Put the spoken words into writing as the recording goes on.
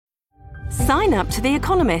Sign up to The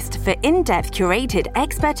Economist for in-depth curated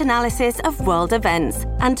expert analysis of world events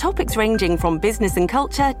and topics ranging from business and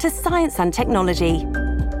culture to science and technology.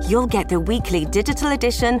 You'll get the weekly digital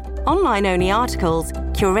edition, online-only articles,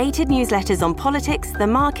 curated newsletters on politics, the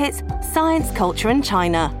markets, science, culture and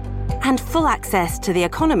China, and full access to The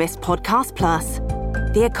Economist Podcast Plus.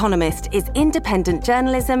 The Economist is independent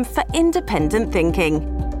journalism for independent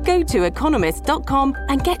thinking. Go to economist.com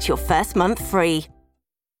and get your first month free.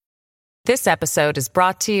 This episode is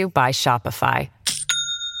brought to you by Shopify.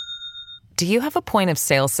 Do you have a point of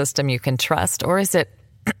sale system you can trust, or is it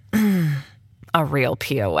a real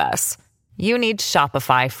POS? You need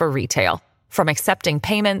Shopify for retail. From accepting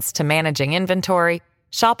payments to managing inventory,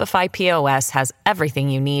 Shopify POS has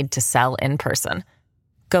everything you need to sell in person.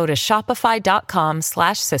 Go to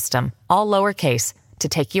shopify.com/system, all lowercase, to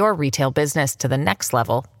take your retail business to the next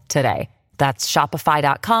level today. That's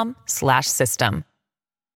shopify.com/system.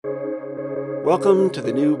 Welcome to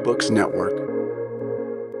the New Books Network.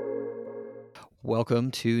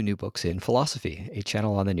 Welcome to New Books in Philosophy, a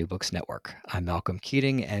channel on the New Books Network. I'm Malcolm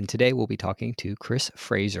Keating, and today we'll be talking to Chris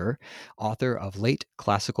Fraser, author of Late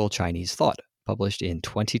Classical Chinese Thought, published in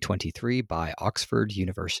 2023 by Oxford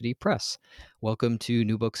University Press. Welcome to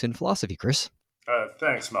New Books in Philosophy, Chris.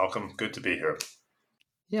 Thanks, Malcolm. Good to be here.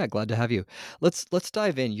 Yeah, glad to have you. Let's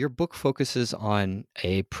dive in. Your book focuses on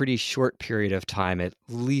a pretty short period of time, at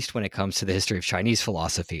least when it comes to the history of Chinese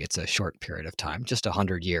philosophy. It's a short period of time, just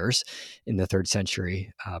 100 years in the 3rd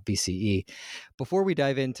century BCE. Before we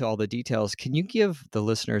dive into all the details, can you give the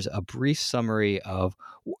listeners a brief summary of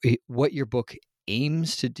what your book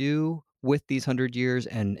aims to do with these 100 years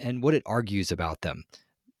and what it argues about them?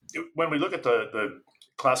 When we look at the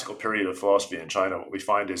classical period of philosophy in China, what we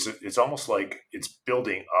find is it's almost like it's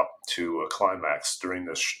building up to a climax during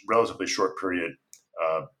this relatively short period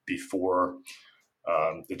before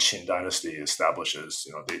the Qin dynasty establishes,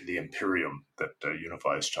 the imperium that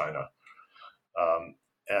unifies China.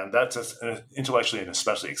 And that's intellectually an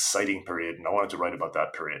especially exciting period, and I wanted to write about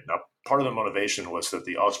that period. Now, part of the motivation was that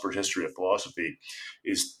the Oxford History of Philosophy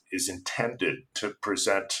is intended to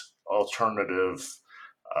present alternative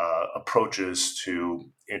approaches to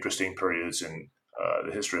interesting periods in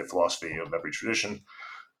the history of philosophy of every tradition,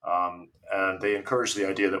 and they encouraged the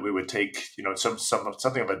idea that we would take,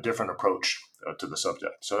 something of a different approach to the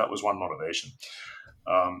subject. So that was one motivation.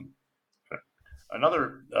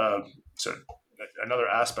 Another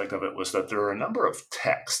aspect of it was that there are a number of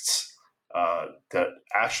texts that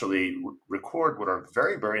actually record what are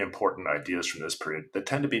very, very important ideas from this period that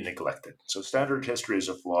tend to be neglected. So standard histories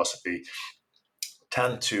of philosophy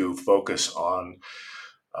tend to focus on,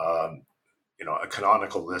 a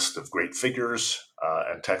canonical list of great figures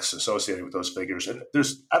and texts associated with those figures. And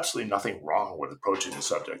there's absolutely nothing wrong with approaching the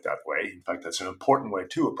subject that way. In fact, that's an important way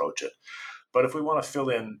to approach it. But if we want to fill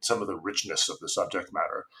in some of the richness of the subject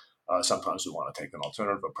matter, sometimes we want to take an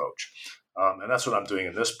alternative approach. And that's what I'm doing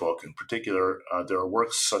in this book. In particular, there are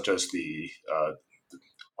works such as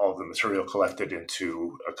all the material collected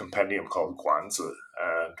into a compendium called Guanzi,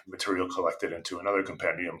 and material collected into another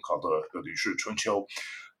compendium called the Lü Shi Chunqiu,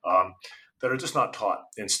 that are just not taught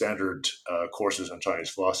in standard courses on Chinese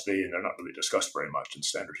philosophy, and they're not really discussed very much in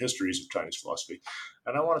standard histories of Chinese philosophy.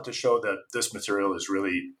 And I wanted to show that this material is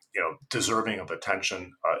really, deserving of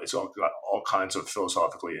attention. It's got all kinds of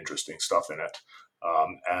philosophically interesting stuff in it.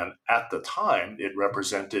 And at the time, it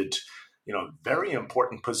represented, very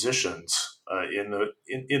important positions in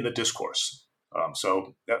the discourse.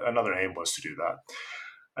 So another aim was to do that.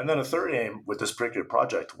 And then a third aim with this particular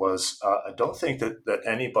project was I don't think that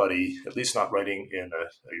anybody, at least not writing in a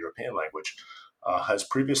European language, has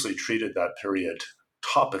previously treated that period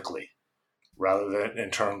topically rather than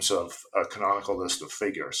in terms of a canonical list of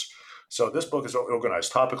figures. So this book is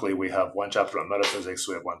organized topically. We have one chapter on metaphysics.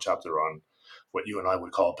 We have one chapter on what you and I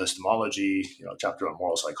would call epistemology, a chapter on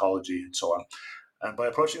moral psychology, and so on. And by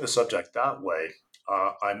approaching the subject that way,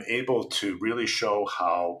 I'm able to really show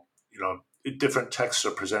how, different texts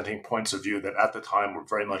are presenting points of view that at the time were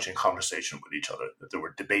very much in conversation with each other, that there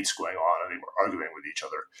were debates going on and they were arguing with each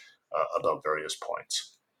other about various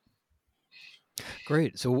points.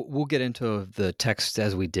 Great. So we'll get into the text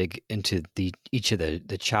as we dig into each of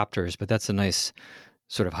the chapters, but that's a nice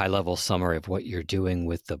sort of high-level summary of what you're doing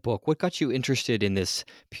with the book. What got you interested in this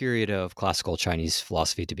period of classical Chinese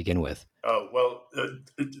philosophy to begin with?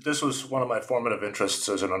 This was one of my formative interests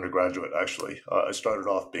as an undergraduate, actually. I started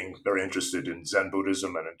off being very interested in Zen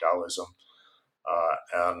Buddhism and in Taoism.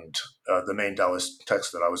 And the main Taoist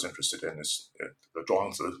text that I was interested in is the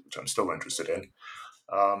Zhuangzi, which I'm still interested in.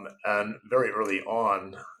 And very early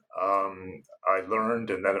on, I learned,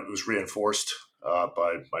 and then it was reinforced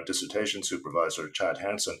by my dissertation supervisor, Chad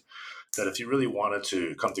Hansen, that if you really wanted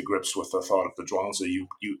to come to grips with the thought of the Zhuangzi,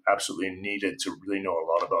 you absolutely needed to really know a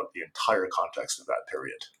lot about the entire context of that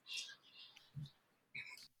period.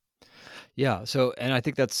 Yeah. So, and I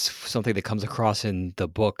think that's something that comes across in the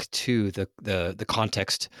book too. The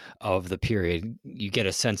context of the period, you get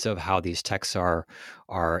a sense of how these texts are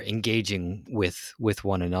engaging with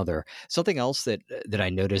one another. Something else that I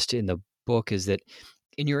noticed in the book is that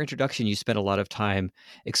in your introduction, you spent a lot of time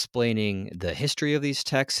explaining the history of these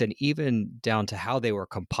texts and even down to how they were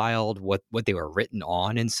compiled, what they were written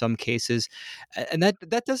on in some cases, and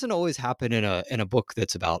that doesn't always happen in a book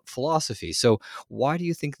that's about philosophy. So, why do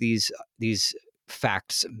you think these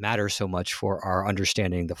facts matter so much for our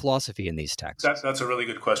understanding the philosophy in these texts? That's a really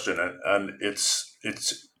good question, and it's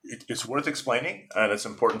worth explaining, and it's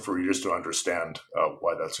important for readers to understand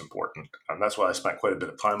why that's important, and that's why I spent quite a bit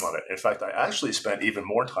of time on it. In fact, I actually spent even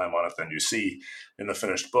more time on it than you see in the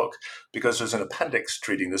finished book, because there's an appendix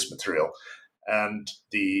treating this material, and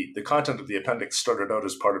the content of the appendix started out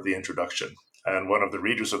as part of the introduction. And one of the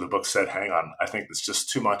readers of the book said, "Hang on, I think it's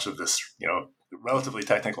just too much of this, relatively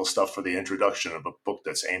technical stuff for the introduction of a book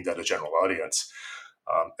that's aimed at a general audience."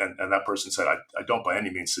 And that person said, I don't by any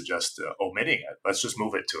means suggest omitting it. Let's just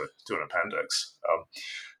move it to an appendix.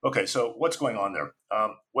 Okay, so what's going on there?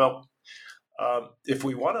 If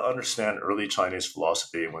we want to understand early Chinese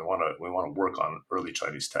philosophy and we want to work on early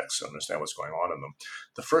Chinese texts to understand what's going on in them,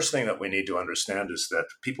 the first thing that we need to understand is that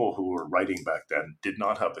people who were writing back then did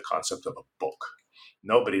not have the concept of a book.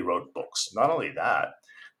 Nobody wrote books. Not only that,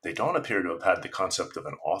 they don't appear to have had the concept of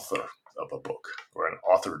an author of a book or an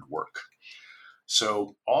authored work.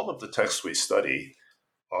 So all of the texts we study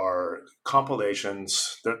are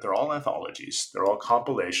compilations. They're all anthologies. They're all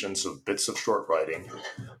compilations of bits of short writing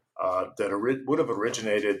that would have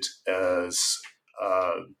originated as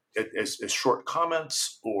short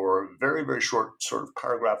comments or very, very short sort of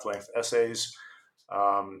paragraph-length essays,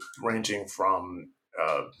 ranging from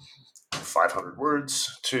 500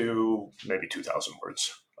 words to maybe 2,000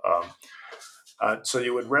 words. So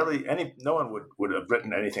you would no one would have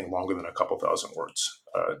written anything longer than a couple thousand words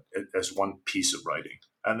as one piece of writing.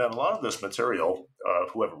 And then a lot of this material,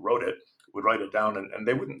 whoever wrote it would write it down, and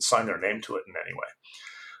they wouldn't sign their name to it in any way.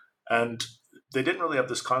 And they didn't really have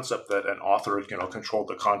this concept that an author, controlled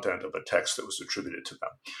the content of a text that was attributed to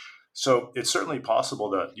them. So it's certainly possible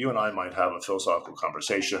that you and I might have a philosophical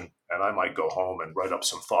conversation, and I might go home and write up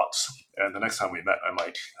some thoughts. And the next time we met, I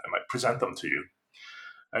might present them to you.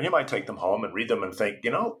 And you might take them home and read them and think,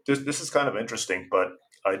 this is kind of interesting, but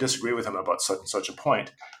I disagree with him about such and such a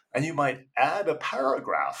point. And you might add a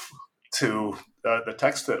paragraph to the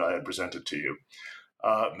text that I had presented to you,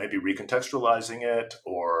 maybe recontextualizing it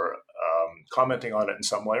or commenting on it in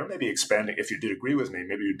some way, or maybe expanding. If you did agree with me,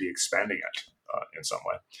 maybe you'd be expanding it in some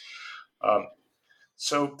way.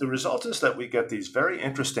 So the result is that we get these very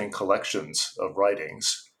interesting collections of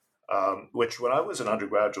writings, which when I was an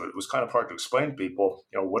undergraduate, it was kind of hard to explain to people,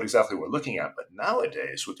 what exactly we're looking at. But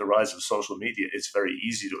nowadays, with the rise of social media, it's very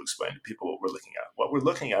easy to explain to people what we're looking at. What we're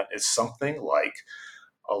looking at is something like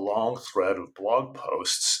a long thread of blog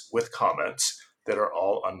posts with comments that are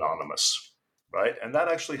all anonymous, right? And that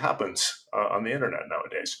actually happens on the internet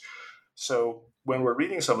nowadays. So when we're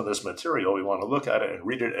reading some of this material, we want to look at it and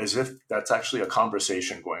read it as if that's actually a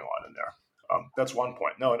conversation going on in there. That's one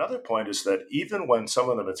point. Now, another point is that even when some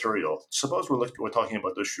of the material, suppose we're talking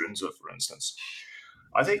about the Xunzi, for instance,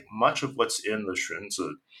 I think much of what's in the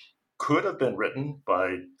Xunzi could have been written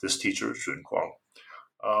by this teacher, Xun Kuang,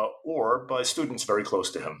 or by students very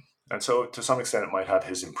close to him. And so to some extent, it might have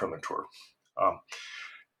his imprimatur.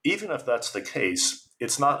 Even if that's the case,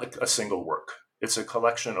 it's not a single work. It's a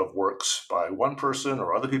collection of works by one person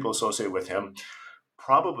or other people associated with him,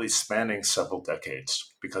 probably spanning several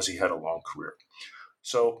decades because he had a long career.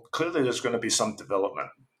 So clearly there's going to be some development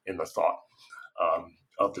in the thought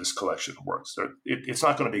of this collection of works. It's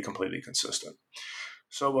not going to be completely consistent.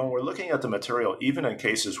 So when we're looking at the material, even in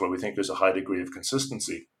cases where we think there's a high degree of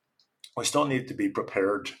consistency, we still need to be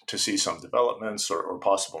prepared to see some developments or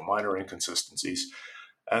possible minor inconsistencies.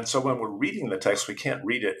 And so when we're reading the text, we can't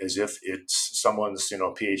read it as if it's someone's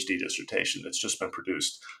PhD dissertation that's just been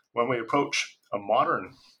produced. When we approach a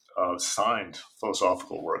modern signed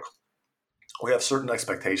philosophical work, we have certain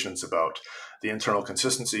expectations about the internal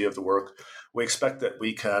consistency of the work. We expect that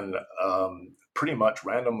we can pretty much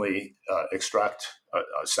randomly extract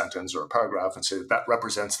a sentence or a paragraph and say that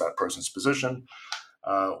represents that person's position.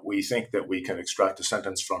 We think that we can extract a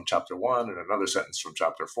sentence from chapter 1 and another sentence from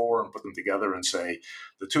chapter 4 and put them together and say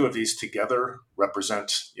the two of these together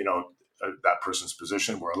represent, that person's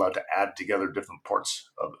position. We're allowed to add together different parts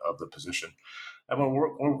of the position. And when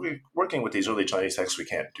we're working with these early Chinese texts, we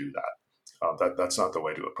can't do that. That's not the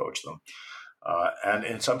way to approach them. And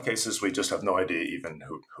in some cases, we just have no idea even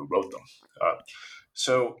who wrote them.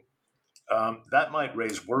 So that might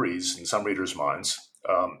raise worries in some readers' minds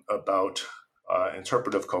about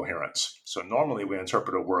interpretive coherence. So normally we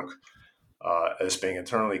interpret a work as being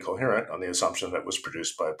internally coherent on the assumption that it was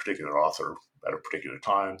produced by a particular author at a particular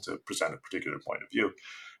time to present a particular point of view.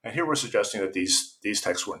 And here we're suggesting that these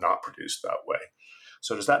texts were not produced that way.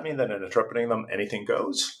 So does that mean that in interpreting them, anything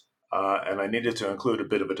goes? And I needed to include a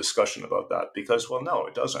bit of a discussion about that because, well, no,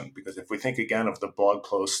 it doesn't. Because if we think again of the blog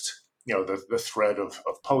post, the thread of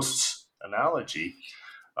posts analogy,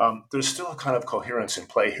 there's still a kind of coherence in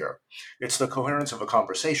play here. It's the coherence of a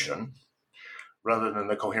conversation rather than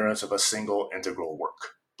the coherence of a single integral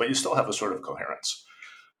work. But you still have a sort of coherence.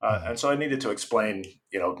 And so I needed to explain,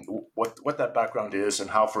 what that background is and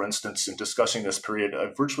how, for instance, in discussing this period, I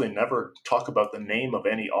virtually never talk about the name of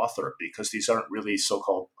any author because these aren't really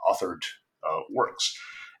so-called authored works.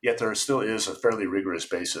 Yet there still is a fairly rigorous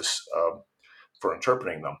basis for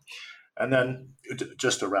interpreting them. And then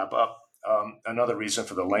just to wrap up, another reason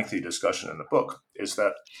for the lengthy discussion in the book is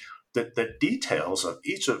that the details of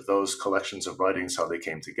each of those collections of writings, how they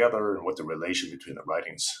came together and what the relation between the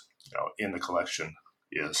writings in the collection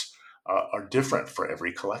is, are different for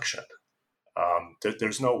every collection.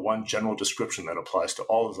 There's no one general description that applies to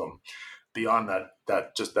all of them beyond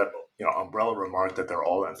that umbrella remark that they're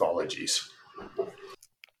all anthologies.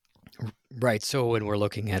 Right. So when we're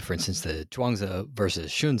looking at, for instance, the Zhuangzi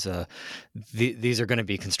versus Xunzi, these are going to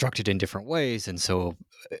be constructed in different ways. And so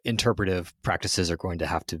interpretive practices are going to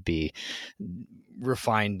have to be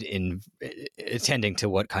refined in attending to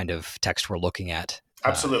what kind of text we're looking at.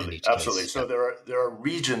 Absolutely. Case. So there are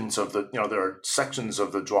regions of there are sections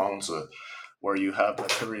of the Zhuangzi where you have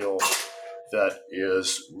material that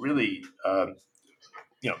is really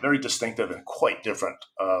very distinctive and quite different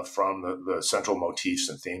from the central motifs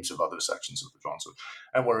and themes of other sections of the Zhuangzi.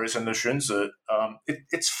 And whereas in the Xunzi,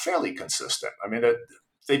 it's fairly consistent. I mean,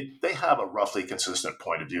 they have a roughly consistent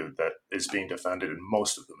point of view that is being defended in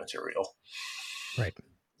most of the material. Right.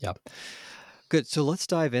 Yeah. Good. So let's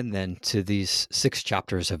dive in then to these 6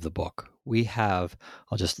 chapters of the book. We have,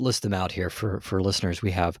 I'll just list them out here for listeners.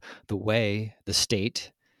 We have the way, the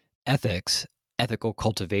state, ethics, ethical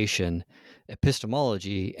cultivation,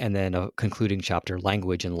 epistemology, and then a concluding chapter,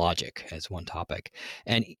 language and logic, as one topic.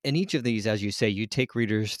 And in each of these, as you say, you take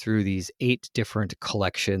readers through these 8 different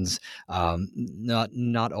collections.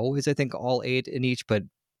 Not always, I think, all 8 in each, but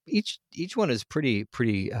each one is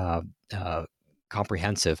pretty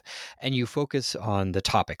comprehensive, and you focus on the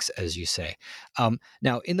topics, as you say.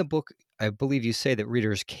 Now, in the book, I believe you say that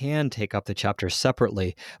readers can take up the chapters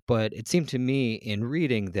separately, but it seemed to me in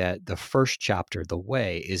reading that the first chapter, the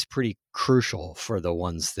way, is pretty crucial for the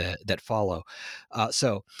ones that follow.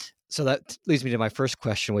 So that leads me to my first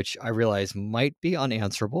question, which I realize might be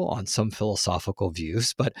unanswerable on some philosophical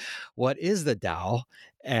views, but what is the Tao,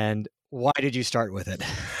 and why did you start with it?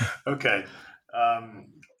 Okay.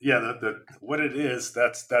 What it is,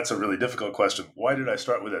 that's a really difficult question. Why did I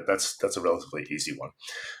start with it? That's a relatively easy one.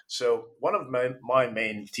 So one of my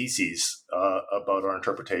main theses about our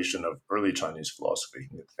interpretation of early Chinese philosophy,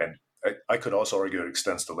 and I could also argue it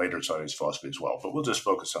extends to later Chinese philosophy as well, but we'll just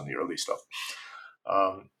focus on the early stuff,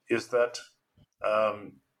 is that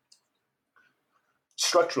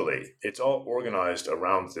structurally, it's all organized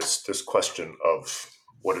around this question of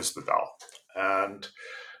what is the Tao, and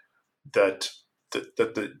that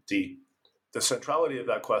the centrality of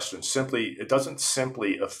that question it doesn't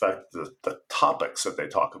simply affect the topics that they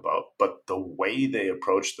talk about, but the way they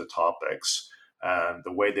approach the topics and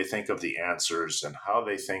the way they think of the answers and how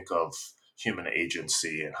they think of human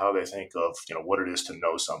agency and how they think of what it is to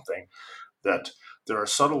know something. That there are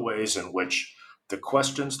subtle ways in which the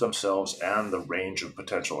questions themselves and the range of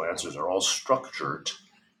potential answers are all structured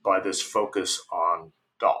by this focus on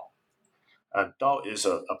Dao. And Dao is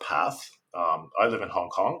a path. I live in Hong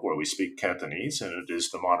Kong, where we speak Cantonese, and it is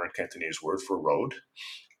the modern Cantonese word for road.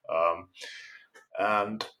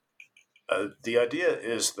 The idea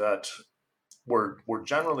is that we're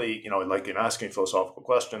generally, like in asking philosophical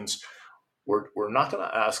questions, we're not going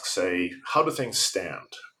to ask, say, how do things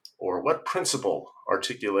stand, or what principle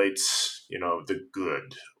articulates, the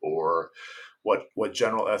good, or what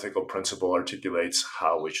general ethical principle articulates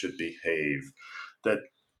how we should behave. That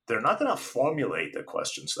they're not going to formulate the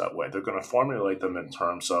questions that way. They're going to formulate them in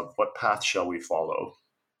terms of what path shall we follow?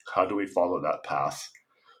 How do we follow that path?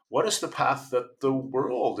 What is the path that the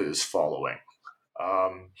world is following?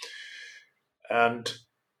 And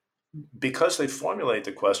because they formulate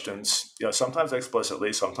the questions, sometimes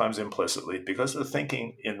explicitly, sometimes implicitly, because they're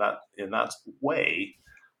thinking in that way.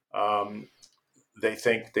 Um, they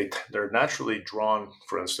think they're naturally drawn,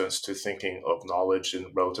 for instance, to thinking of knowledge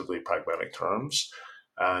in relatively pragmatic terms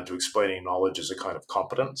and to explaining knowledge as a kind of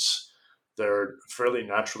competence. They're fairly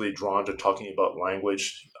naturally drawn to talking about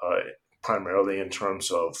language primarily in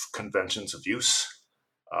terms of conventions of use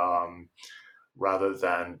um, rather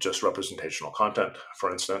than just representational content,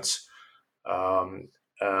 for instance. Um,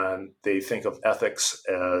 and they think of ethics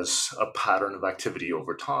as a pattern of activity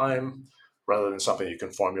over time rather than something you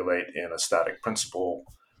can formulate in a static principle.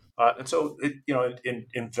 And so,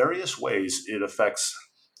 in various ways, it affects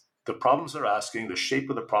the problems they're asking, the shape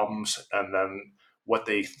of the problems, and then what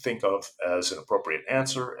they think of as an appropriate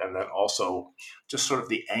answer, and then also just sort of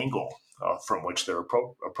the angle from which they're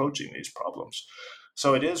approaching these problems.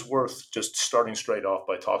 So it is worth just starting straight off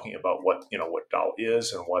by talking about what Dao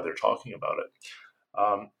is and why they're talking about it.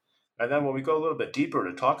 And then when we go a little bit deeper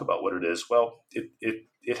to talk about what it is, well,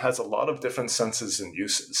 it has a lot of different senses and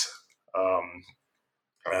uses.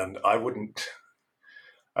 And I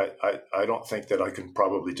don't think that I can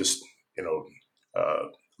probably just,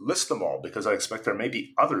 list them all because I expect there may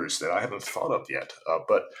be others that I haven't thought of yet.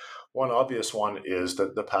 But one obvious one is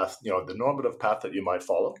that the path, the normative path that you might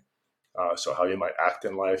follow. So how you might act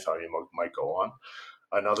in life, how you might go on.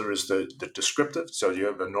 Another is the descriptive. So you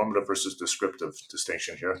have a normative versus descriptive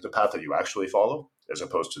distinction here. The path that you actually follow as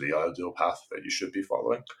opposed to the ideal path that you should be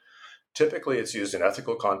following. Typically, it's used in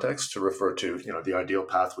ethical context to refer to, the ideal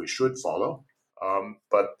path we should follow.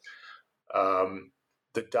 But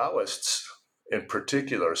the Taoists, in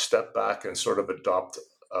particular, step back and sort of adopt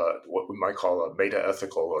what we might call a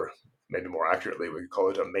meta-ethical, or maybe more accurately, we call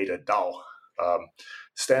it a meta-Dao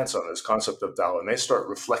stance on this concept of Dao. And they start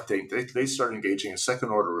reflecting, they start engaging in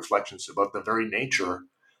second-order reflections about the very nature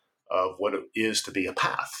of what it is to be a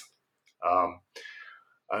path.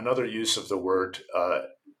 Another use of the word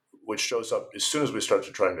which shows up as soon as we start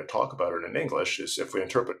to try to talk about it in English is if we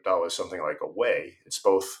interpret Dao as something like a way, it's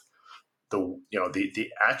both the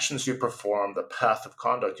actions you perform, the path of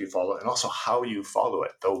conduct you follow, and also how you follow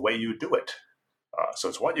it, the way you do it. So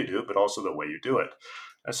it's what you do, but also the way you do it.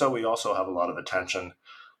 And so we also have a lot of attention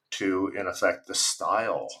to, in effect, the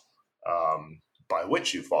style by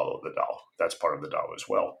which you follow the Dao. That's part of the Dao as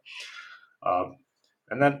well.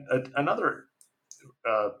 And then another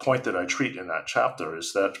point that I treat in that chapter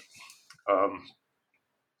is that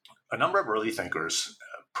a number of early thinkers,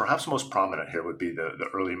 perhaps most prominent here would be the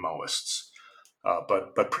early Maoists,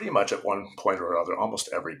 but pretty much at one point or other, almost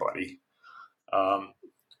everybody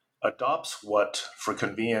adopts what, for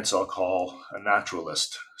convenience, I'll call a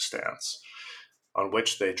naturalist stance, on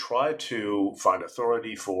which they try to find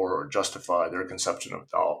authority for or justify their conception of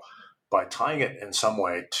Tao by tying it in some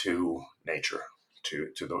way to nature,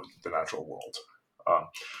 to the natural world.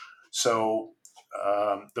 So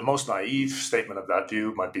the most naive statement of that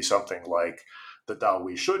view might be something like, the Tao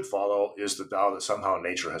we should follow is the Tao that somehow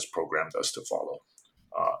nature has programmed us to follow.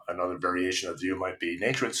 Another variation of the view might be,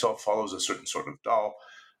 nature itself follows a certain sort of Tao,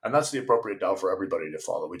 and that's the appropriate Tao for everybody to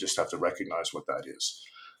follow. We just have to recognize what that is.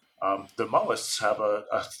 The Maoists have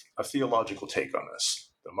a theological take on this.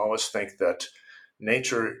 The Maoists think that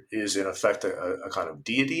nature is, in effect, a kind of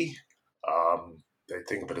deity. They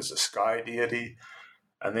think of it as a sky deity.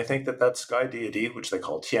 And they think that that sky deity, which they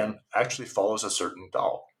call Tian, actually follows a certain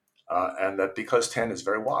Dao. And that because Tian is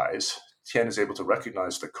very wise, Tian is able to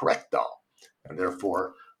recognize the correct Dao. And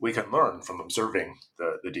therefore, we can learn from observing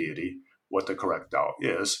the deity what the correct Dao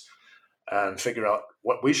is and figure out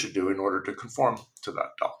what we should do in order to conform to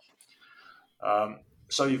that Dao.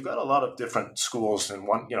 So you've got a lot of different schools in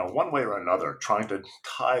one way or another trying to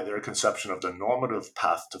tie their conception of the normative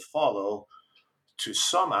path to follow to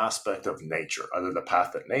some aspect of nature, either the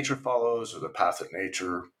path that nature follows or the path that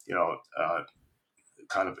nature,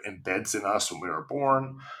 kind of embeds in us when we were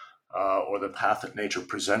born, or the path that nature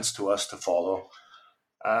presents to us to follow.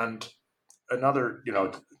 And another,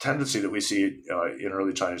 tendency that we see in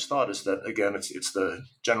early Chinese thought is that, again, it's the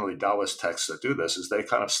generally Taoist texts that do this, is they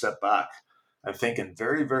kind of step back and think in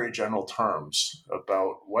very, very general terms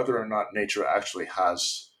about whether or not nature actually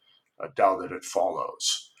has a Tao that it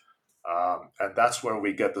follows. And that's where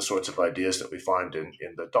we get the sorts of ideas that we find in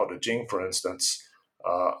the Tao Te Ching, for instance,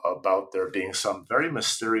 about there being some very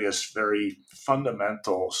mysterious, very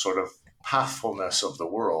fundamental sort of pathfulness of the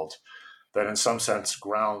world that in some sense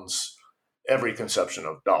grounds every conception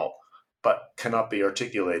of Tao, but cannot be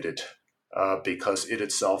articulated because it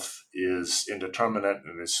itself is indeterminate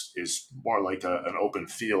and is more like an open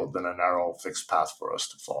field than a narrow fixed path for us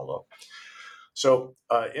to follow. So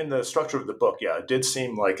in the structure of the book, yeah, it did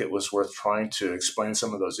seem like it was worth trying to explain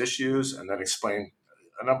some of those issues and then explain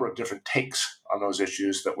a number of different takes on those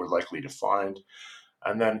issues that we're likely to find.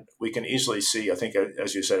 And then we can easily see, I think,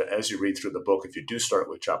 as you said, as you read through the book, if you do start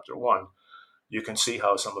with chapter 1, you can see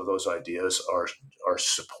how some of those ideas are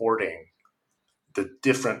supporting the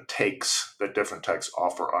different takes that different texts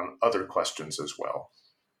offer on other questions as well.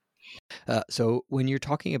 So when you're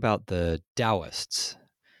talking about the Taoists,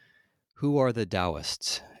 who are the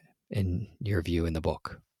Taoists in your view in the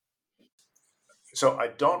book? So I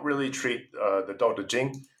don't really treat the Dao De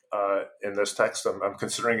Jing in this text. I'm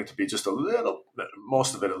considering it to be just a little,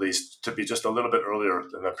 most of it at least, to be just a little bit earlier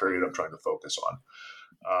than the period I'm trying to focus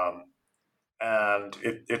on. And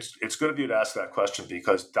it's good of you to ask that question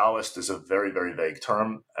because Taoist is a very, very vague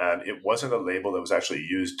term, and it wasn't a label that was actually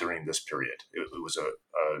used during this period. It was a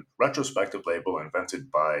retrospective label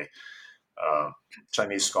invented by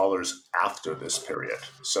Chinese scholars after this period.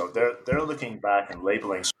 So they're looking back and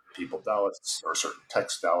labeling certain people Taoists or certain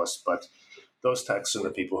texts Taoists, but those texts and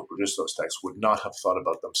the people who produced those texts would not have thought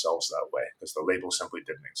about themselves that way because the label simply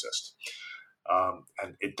didn't exist.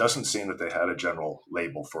 And it doesn't seem that they had a general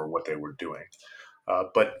label for what they were doing.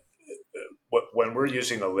 But when we're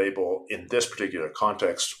using the label in this particular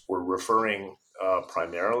context, we're referring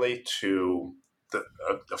primarily to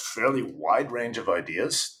a fairly wide range of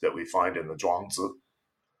ideas that we find in the Zhuangzi,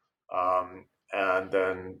 and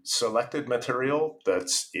then selected material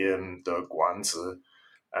that's in the Guanzi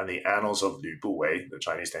and the Annals of Lü Buwei, the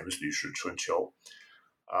Chinese name is Lü Shi Chunqiu.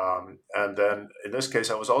 And then in this case,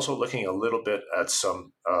 I was also looking a little bit at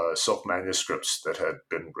some silk manuscripts that had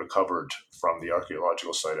been recovered from the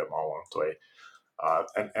archaeological site at Mawangdui.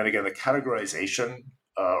 And again, the categorization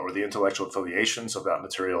or the intellectual affiliations of that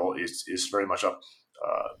material is very much up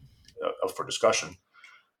for discussion.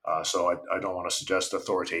 So I don't want to suggest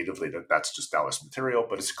authoritatively that that's just Taoist material,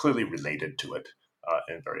 but it's clearly related to it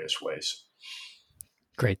in various ways.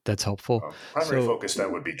 Great, that's helpful. Primary focus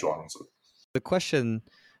then would be Zhuangzi. The question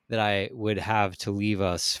that I would have to leave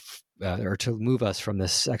us or to move us from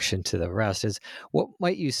this section to the rest is, what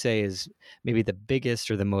might you say is maybe the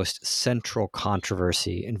biggest or the most central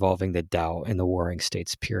controversy involving the Tao in the Warring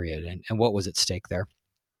States period, and what was at stake there?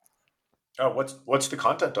 What's the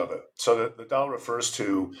content of it? So the Tao refers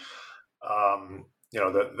to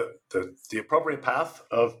the appropriate path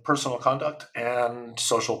of personal conduct and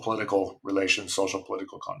social political relations, social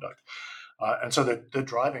political conduct. And so the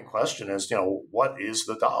driving question is, what is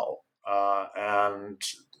the Tao? And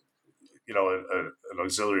an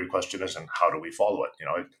auxiliary question is, and how do we follow it?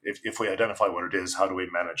 If we identify what it is, how do we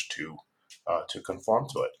manage to conform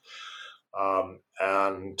to it?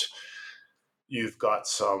 And you've got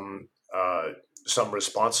some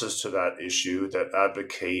responses to that issue that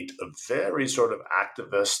advocate a very sort of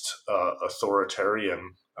activist,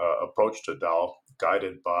 authoritarian approach to Tao,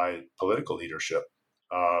 guided by political leadership.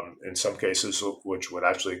 In some cases, which would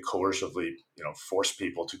actually coercively, force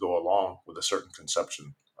people to go along with a certain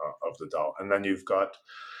conception of the Tao. And then you've got,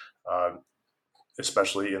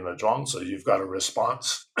 especially in the Zhuangzi, you've got a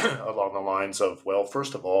response along the lines of, well,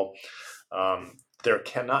 first of all, there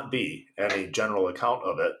cannot be any general account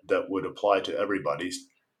of it that would apply to everybody.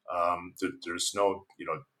 There's no,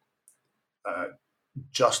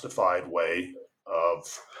 justified way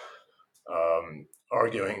of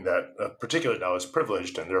arguing that a particular Tao is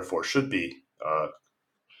privileged and therefore should be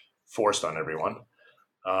forced on everyone.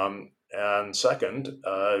 And second,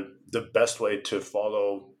 the best way to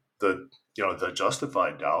follow the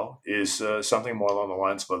justified Tao is something more along the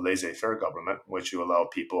lines of a laissez-faire government, in which you allow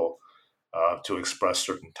people to express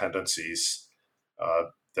certain tendencies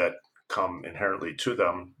that come inherently to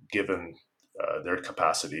them, given their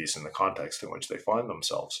capacities and the context in which they find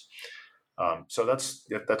themselves. So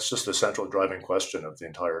that's just the central driving question of the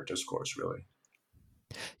entire discourse, really.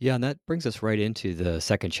 Yeah, and that brings us right into the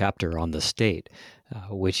second chapter on the state,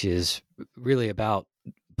 which is really about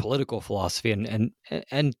political philosophy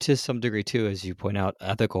and to some degree too, as you point out,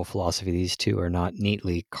 ethical philosophy. These two are not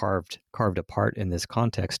neatly carved apart in this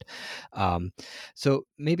context. So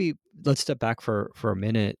maybe let's step back for a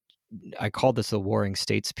minute. I called this the Warring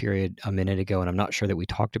States period a minute ago, and I'm not sure that we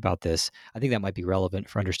talked about this. I think that might be relevant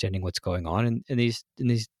for understanding what's going on in these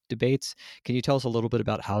debates. Can you tell us a little bit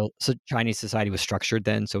about how Chinese society was structured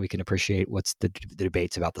then, so we can appreciate what's the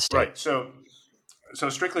debates about the state? Right. So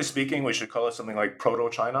strictly speaking, we should call it something like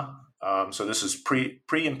Proto-China. So this is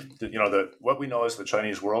what we know as the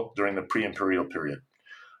Chinese world during the pre-imperial period,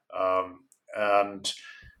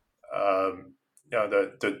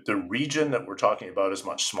 the region that we're talking about is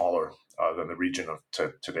much smaller than the region of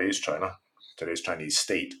today's China, today's Chinese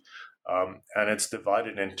state. And it's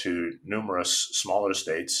divided into numerous smaller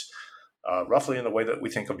states, roughly in the way that we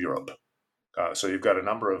think of Europe. So you've got a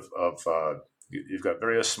number you've got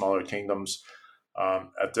various smaller kingdoms.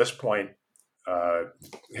 At this point, uh,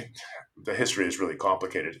 the history is really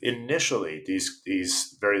complicated. Initially,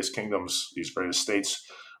 these various kingdoms, these various states,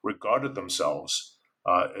 regarded themselves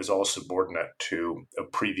as all subordinate to a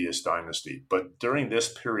previous dynasty. But during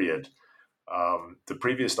this period, the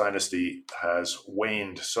previous dynasty has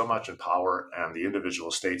waned so much in power, and the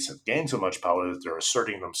individual states have gained so much power that they're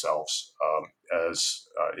asserting themselves as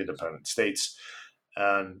independent states.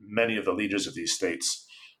 And many of the leaders of these states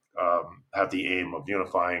have the aim of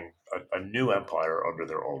unifying a new empire under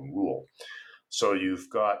their own rule. So you've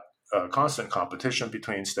got constant competition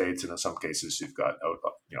between states, and in some cases, you've got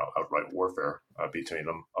outright warfare between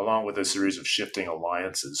them, along with a series of shifting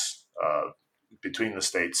alliances between the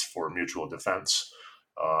states for mutual defense,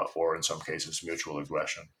 or in some cases, mutual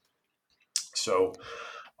aggression. So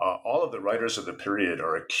all of the writers of the period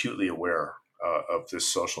are acutely aware of this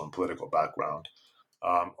social and political background.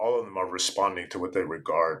 All of them are responding to what they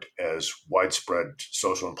regard as widespread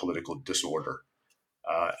social and political disorder,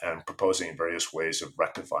 and proposing various ways of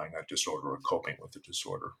rectifying that disorder or coping with the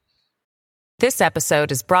disorder. This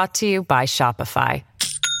episode is brought to you by Shopify.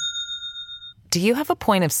 Do you have a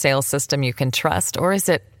point of sale system you can trust, or is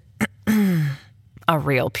it a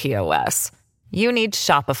real POS? You need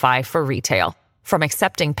Shopify for retail. From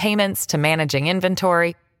accepting payments to managing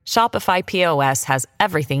inventory, Shopify POS has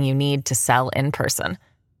everything you need to sell in person.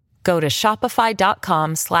 Go to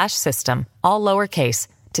shopify.com/system, all lowercase,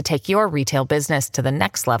 to take your retail business to the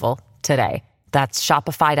next level today. That's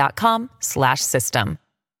shopify.com/system.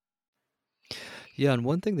 Yeah, and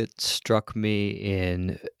one thing that struck me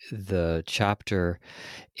in the chapter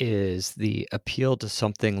is the appeal to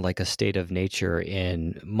something like a state of nature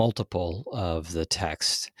in multiple of the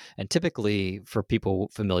texts. And typically, for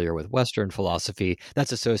people familiar with Western philosophy,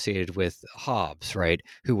 that's associated with Hobbes, right?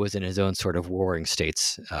 Who was in his own sort of warring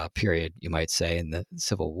states period, you might say, in the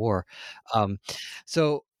Civil War. Um,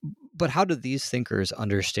 but how do these thinkers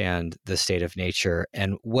understand the state of nature,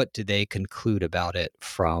 and what do they conclude about it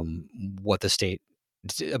from what the state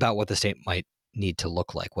might need to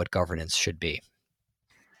look like, what governance should be?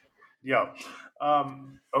 Yeah.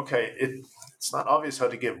 Okay. It's not obvious how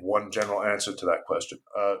to give one general answer to that question.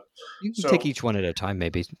 You can take each one at a time,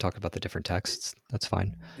 maybe talk about the different texts. That's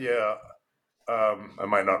fine. Yeah. I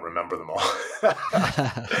might not remember them all.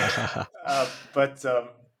 But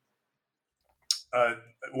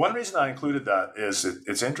one reason I included that is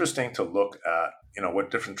it's interesting to look at what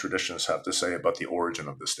different traditions have to say about the origin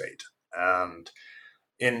of the state. And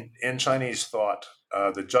in Chinese thought,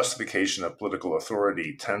 the justification of political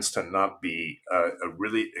authority tends to not be a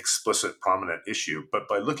really explicit, prominent issue. But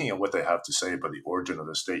by looking at what they have to say about the origin of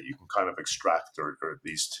the state, you can kind of extract or at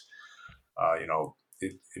least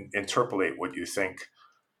interpolate what you think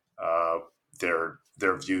their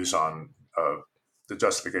views on the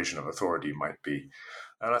justification of authority might be.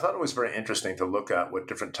 And I thought it was very interesting to look at what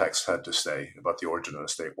different texts had to say about the origin of the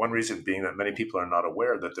state. One reason being that many people are not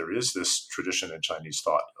aware that there is this tradition in Chinese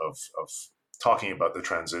thought of talking about the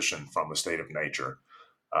transition from a state of nature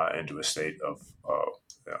into a state of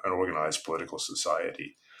an organized political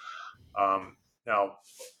society. Now,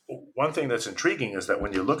 one thing that's intriguing is that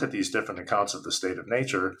when you look at these different accounts of the state of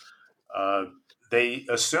nature, they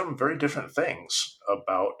assume very different things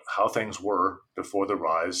about how things were before the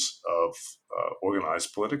rise of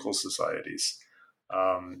organized political societies.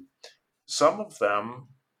 Some of them,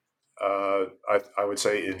 I would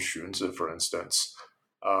say in Xunzi, for instance,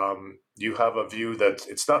 you have a view that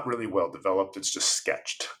it's not really well developed, it's just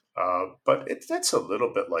sketched. But that's a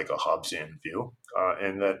little bit like a Hobbesian view,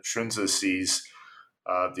 in that Xunzi sees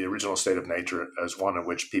the original state of nature as one in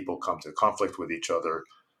which people come to conflict with each other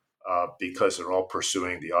because they're all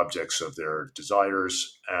pursuing the objects of their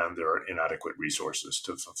desires, and there are inadequate resources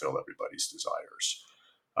to fulfill everybody's desires.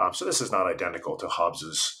 So this is not identical to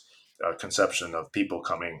Hobbes's conception of people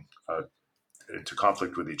coming into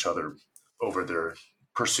conflict with each other over their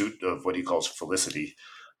pursuit of what he calls felicity.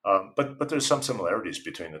 But there's some similarities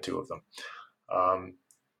between the two of them.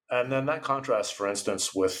 And then that contrasts, for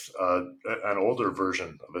instance, with an older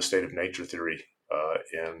version of a state of nature theory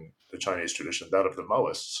in the Chinese tradition, that of the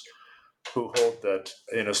Mohists, who hold that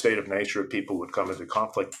in a state of nature, people would come into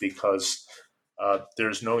conflict because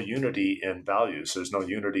there's no unity in values, there's no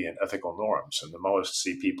unity in ethical norms. And the Mohists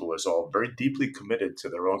see people as all very deeply committed to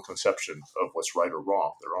their own conception of what's right or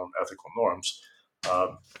wrong, their own ethical norms,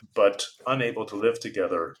 but unable to live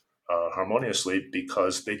together harmoniously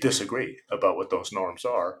because they disagree about what those norms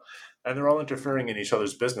are. And they're all interfering in each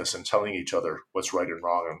other's business and telling each other what's right and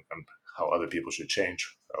wrong and how other people should change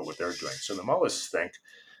what they're doing. So the Maoists think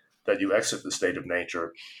that you exit the state of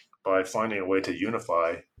nature by finding a way to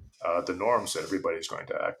unify the norms that everybody's going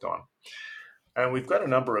to act on. And we've got a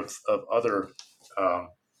number of other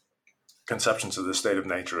conceptions of the state of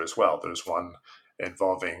nature as well. There's one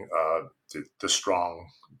involving the strong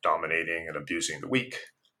dominating and abusing the weak.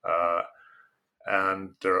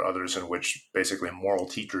 And there are others in which basically moral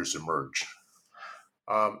teachers emerge.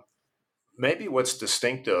 Maybe what's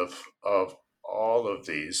distinctive of all of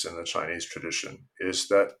these in the Chinese tradition is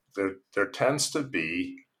that there tends to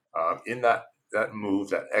be, in that move,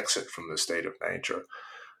 that exit from the state of nature,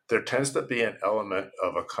 there tends to be an element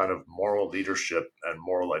of a kind of moral leadership and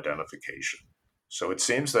moral identification. So it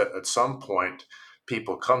seems that at some point,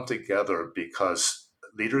 people come together because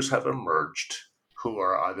leaders have emerged who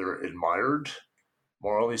are either admired,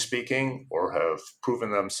 morally speaking, or have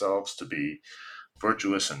proven themselves to be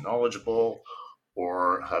virtuous and knowledgeable,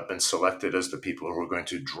 or have been selected as the people who are going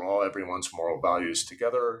to draw everyone's moral values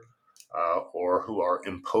together, or who are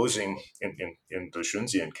imposing, in the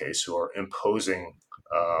Xunzian case, who are imposing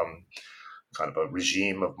kind of a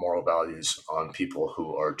regime of moral values on people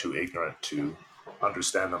who are too ignorant to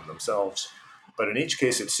understand them themselves. But in each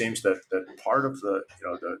case, it seems that part of the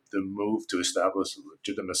move to establish the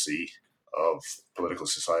legitimacy of political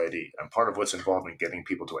society, and part of what's involved in getting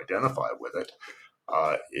people to identify with it,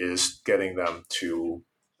 is getting them to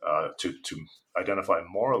identify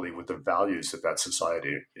morally with the values that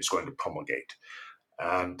society is going to promulgate.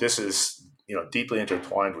 And this is deeply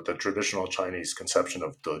intertwined with the traditional Chinese conception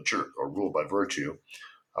of dezhi, or rule by virtue,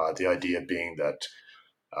 the idea being that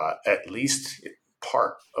at least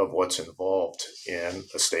part of what's involved in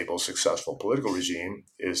a stable, successful political regime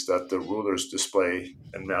is that the rulers display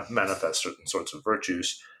and manifest certain sorts of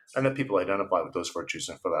virtues, and that people identify with those virtues,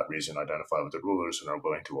 and for that reason identify with the rulers and are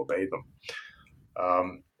willing to obey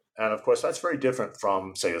them. And of course, that's very different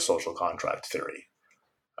from, say, a social contract theory.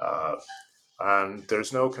 And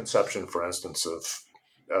there's no conception, for instance,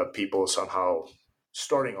 of people somehow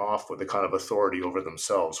starting off with a kind of authority over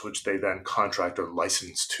themselves, which they then contract or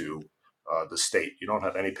license to the state. You don't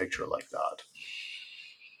have any picture like that.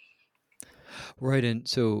 Right, and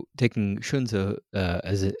so taking Shunzi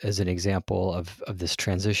as an example of this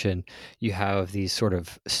transition, you have these sort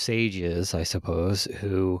of sages, I suppose,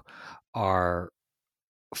 who are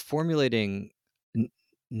formulating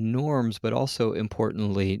norms, but also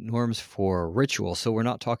importantly, norms for ritual. So we're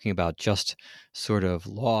not talking about just sort of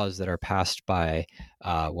laws that are passed by,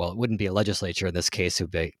 it wouldn't be a legislature in this case, it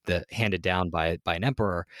would be handed down by an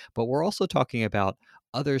emperor, but we're also talking about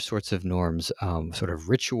other sorts of norms, sort of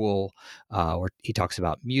ritual, or he talks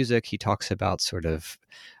about music, he talks about sort of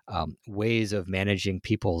ways of managing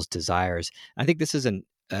people's desires. I think this is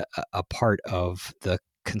a part of the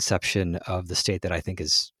conception of the state that I think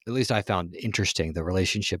is, at least I found interesting, the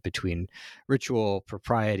relationship between ritual,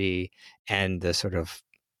 propriety, and the sort of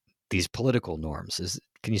these political norms.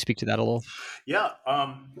 Can you speak to that a little? Yeah,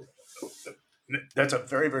 that's a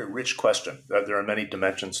very, very rich question. There are many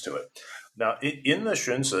dimensions to it. Now, in the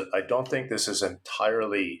Xunzi, I don't think this is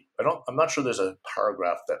entirely, I'm not sure there's a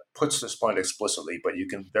paragraph that puts this point explicitly, but you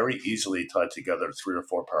can very easily tie together 3 or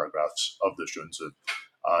 4 paragraphs of the Xunzi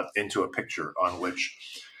into a picture on which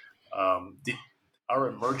our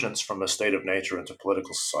emergence from a state of nature into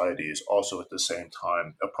political society is also at the same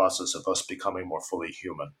time a process of us becoming more fully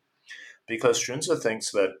human. Because Xunzi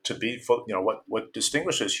thinks that to be full, what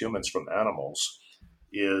distinguishes humans from animals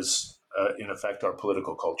is, in effect, our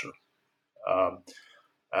political culture.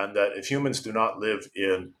 And that if humans do not live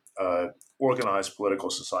in organized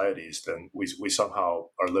political societies, then we somehow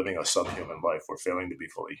are living a subhuman life. We're failing to be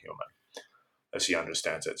fully human, as he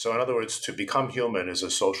understands it. So in other words, to become human is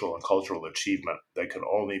a social and cultural achievement that can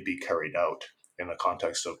only be carried out in the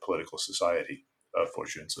context of political society for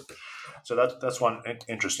Xunzi. So that's one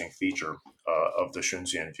interesting feature of the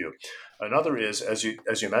Xunzian view. Another is, as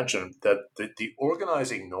you mentioned, that the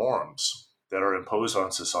organizing norms that are imposed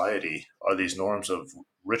on society are these norms of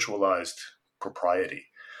ritualized propriety.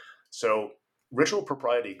 So ritual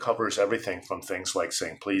propriety covers everything from things like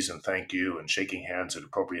saying please and thank you and shaking hands at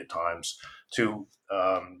appropriate times to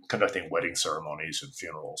conducting wedding ceremonies and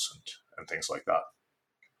funerals and things like that.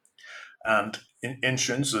 And in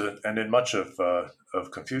Xunzi and in much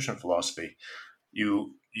of Confucian philosophy,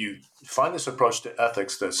 you find this approach to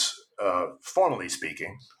ethics that's, formally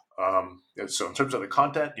speaking, so in terms of the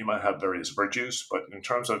content, you might have various virtues, but in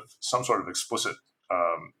terms of some sort of explicit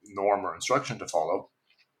norm or instruction to follow,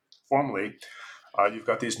 formally, you've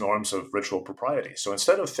got these norms of ritual propriety. So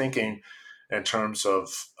instead of thinking in terms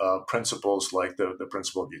of principles like the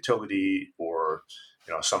principle of utility or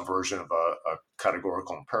or some version of a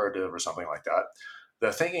categorical imperative or something like that.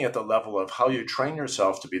 They're thinking at the level of how you train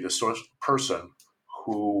yourself to be the sort of person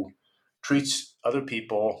who treats other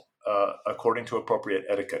people according to appropriate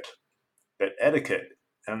etiquette. That etiquette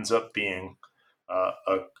ends up being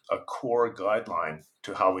a core guideline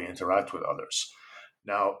to how we interact with others.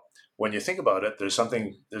 Now, when you think about it, there's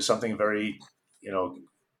something very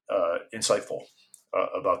insightful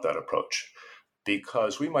about that approach,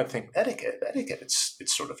 because we might think etiquette,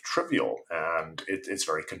 it's sort of trivial and it's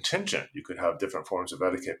very contingent. You could have different forms of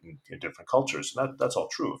etiquette in different cultures, and that's all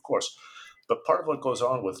true, of course. But part of what goes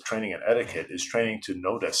on with training in etiquette is training to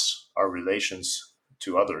notice our relations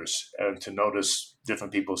to others and to notice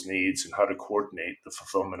different people's needs and how to coordinate the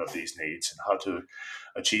fulfillment of these needs and how to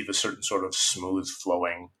achieve a certain sort of smooth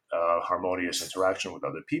flowing, harmonious interaction with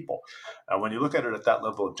other people. And when you look at it at that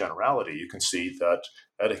level of generality, you can see that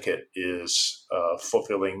etiquette is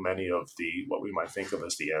fulfilling many of what we might think of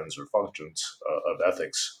as the ends or functions of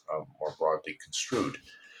ethics, more broadly construed.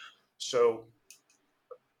 So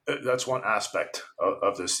that's one aspect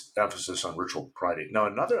of this emphasis on ritual propriety. Now,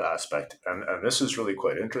 another aspect, and this is really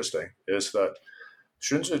quite interesting, is that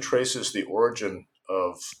Xunzi traces the origin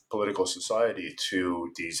of political society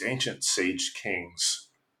to these ancient sage kings'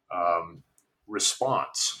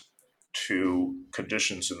 response to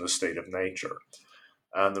conditions in the state of nature.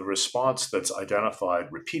 And the response that's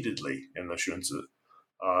identified repeatedly in the Xunzi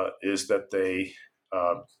is that they,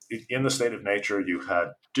 in the state of nature, you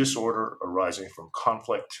had disorder arising from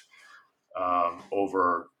conflict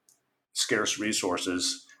over scarce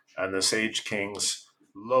resources, and the sage kings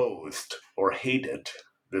loathed or hated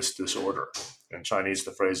this disorder. In Chinese,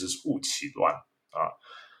 the phrase is 物其乱.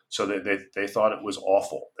 So they thought it was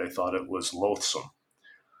awful. They thought it was loathsome.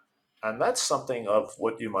 And that's something of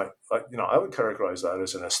what you might, I would characterize that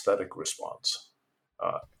as an aesthetic response.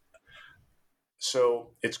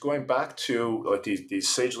 So it's going back to like these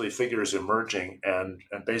sagely figures emerging and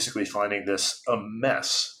basically finding this a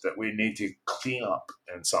mess that we need to clean up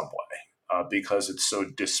in some way because it's so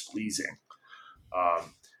displeasing.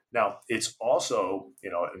 Now, it's also,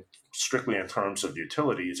 strictly in terms of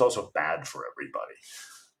utility, it's also bad for everybody.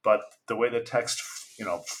 But the way the text,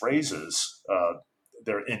 phrases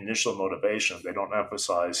their initial motivation, they don't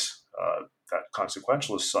emphasize that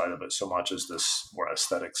consequentialist side of it so much as this more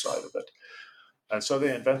aesthetic side of it. And so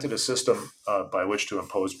they invented a system by which to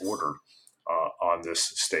impose order on this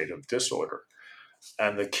state of disorder.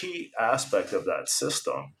 And the key aspect of that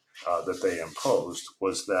system that they imposed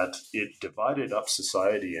was that it divided up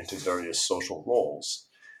society into various social roles.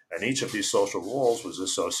 And each of these social roles was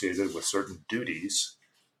associated with certain duties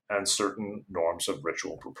and certain norms of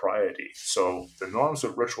ritual propriety. So the norms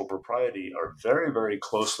of ritual propriety are very, very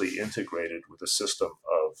closely integrated with a system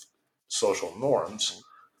of social norms,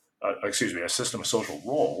 a system of social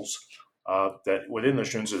roles that within the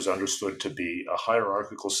Xunzi is understood to be a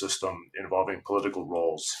hierarchical system involving political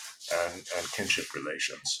roles and kinship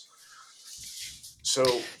relations. So,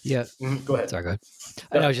 yeah, go ahead. Sorry, go ahead.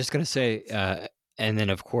 I was just going to say, and then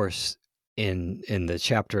of course, in the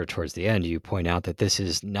chapter towards the end, you point out that this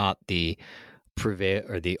is not the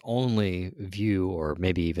the only view, or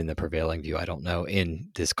maybe even the prevailing view, I don't know, in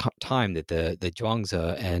this time, that the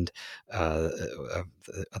Zhuangzi and the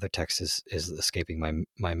other text is escaping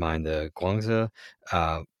my mind, the Guangzi,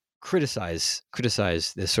 criticize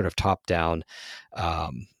this sort of top-down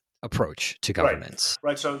approach to governance.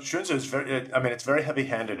 Right. So Xunzi is it's very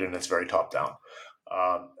heavy-handed and it's very top-down,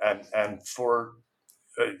 and for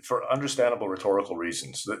understandable rhetorical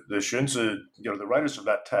reasons, the Xunzi, the writers of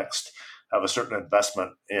that text have a certain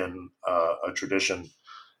investment in a tradition.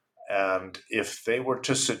 And if they were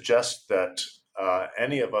to suggest that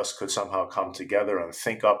any of us could somehow come together and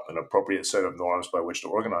think up an appropriate set of norms by which to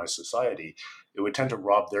organize society, it would tend to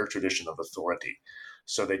rob their tradition of authority.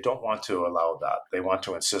 So they don't want to allow that. They want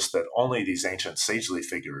to insist that only these ancient sagely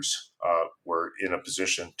figures were in a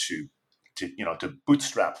position to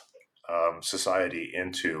bootstrap society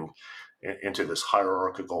into this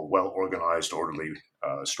hierarchical, well-organized, orderly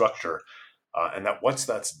structure, and that once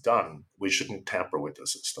that's done, we shouldn't tamper with the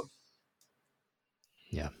system.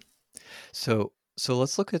 Yeah. So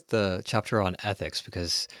let's look at the chapter on ethics,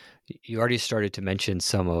 because you already started to mention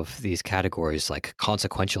some of these categories like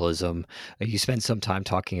consequentialism. You spent some time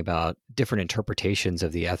talking about different interpretations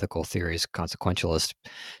of the ethical theories, consequentialist,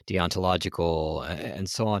 deontological, and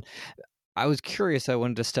so on. I was curious. I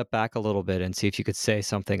wanted to step back a little bit and see if you could say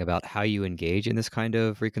something about how you engage in this kind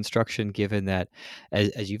of reconstruction, given that,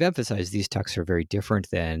 as you've emphasized, these texts are very different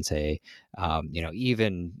than, say,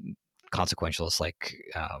 even consequentialists like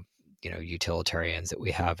utilitarians that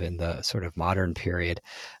we have in the sort of modern period,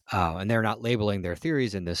 and they're not labeling their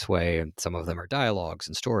theories in this way. And some of them are dialogues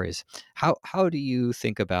and stories. How do you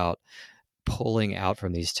think about pulling out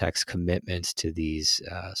from these texts commitments to these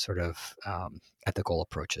sort of ethical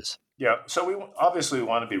approaches? Yeah, so we obviously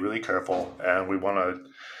want to be really careful, and we want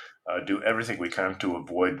to do everything we can to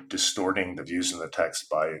avoid distorting the views in the text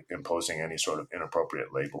by imposing any sort of inappropriate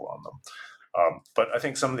label on them. But I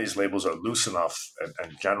think some of these labels are loose enough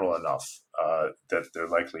and general enough that they're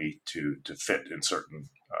likely to fit in certain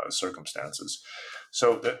circumstances.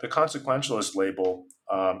 So the consequentialist label,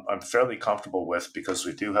 I'm fairly comfortable with, because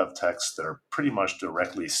we do have texts that are pretty much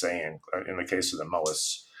directly saying, in the case of the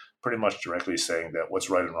Mohists, pretty much directly saying that what's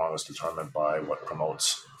right and wrong is determined by what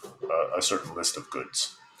promotes a certain list of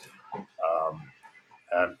goods.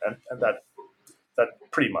 And that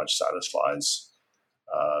pretty much satisfies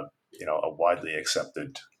a widely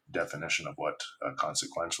accepted definition of what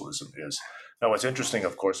consequentialism is. Now, what's interesting,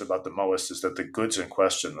 of course, about the Mohists is that the goods in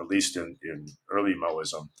question, at least in early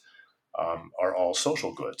Mohism, are all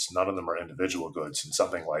social goods. None of them are individual goods, and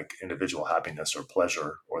something like individual happiness or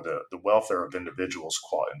pleasure or the welfare of individuals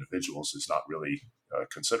qua individuals is not really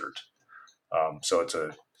considered. So it's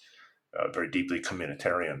a very deeply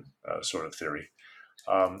communitarian sort of theory.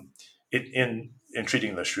 In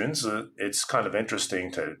treating the Xunzi, it's kind of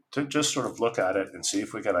interesting to just sort of look at it and see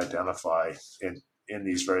if we can identify in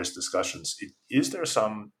these various discussions, is there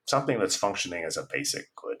something that's functioning as a basic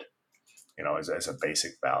good, as a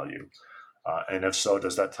basic value? And if so,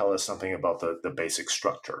 does that tell us something about the basic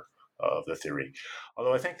structure of the theory?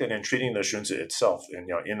 Although I think that in treating the Xunzi itself, and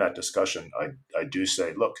in that discussion, I do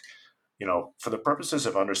say, look, for the purposes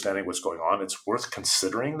of understanding what's going on, it's worth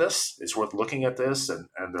considering this. It's worth looking at this, and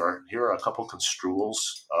here are a couple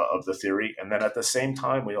construals of the theory. And then at the same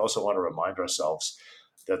time, we also want to remind ourselves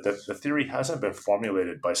that the theory hasn't been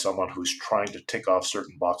formulated by someone who's trying to tick off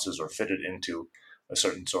certain boxes or fit it into a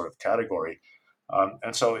certain sort of category.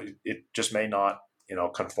 And so it just may not,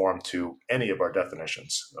 conform to any of our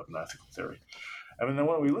definitions of an ethical theory. I mean, then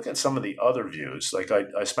when we look at some of the other views, like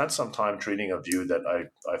I spent some time treating a view that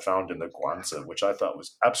I found in the Guanzi, which I thought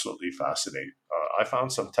was absolutely fascinating. I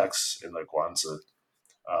found some texts in the Guanzi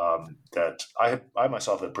that I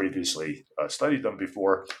myself had previously studied them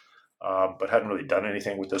before, but hadn't really done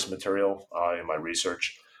anything with this material in my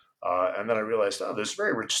research. And then I realized, there's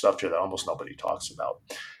very rich stuff here that almost nobody talks about.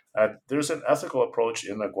 There's an ethical approach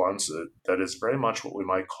in the Guanzi that is very much what we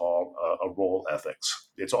might call a role ethics.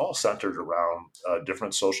 It's all centered around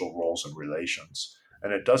different social roles and relations,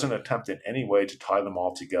 and it doesn't attempt in any way to tie them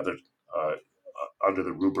all together under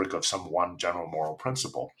the rubric of some one general moral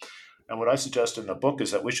principle. And what I suggest in the book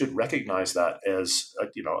is that we should recognize that as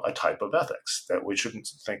a type of ethics, that we shouldn't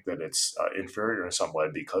think that it's inferior in some way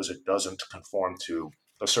because it doesn't conform to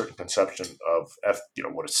a certain conception of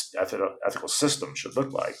what an ethical system should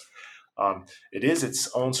look like. It is its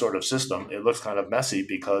own sort of system. It looks kind of messy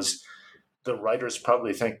because the writers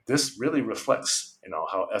probably think this really reflects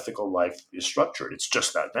how ethical life is structured. It's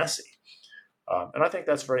just that messy. And I think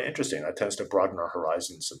that's very interesting. That tends to broaden our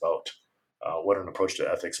horizons about what an approach to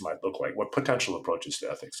ethics might look like, what potential approaches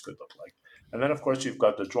to ethics could look like. And then, of course, you've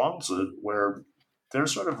got the Zhuangzi, where they're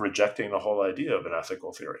sort of rejecting the whole idea of an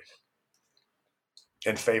ethical theory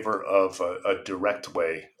in favor of a direct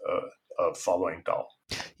way of following Dao.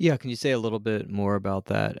 Yeah, can you say a little bit more about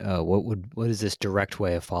that? What is this direct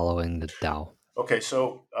way of following the Dao? Okay,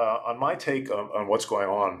 so on my take on what's going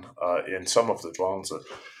on in some of the Zhuangzi,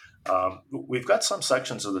 we've got some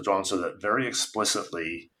sections of the Zhuangzi that very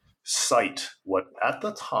explicitly cite what at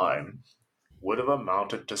the time would have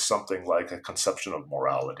amounted to something like a conception of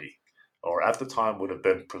morality, or at the time would have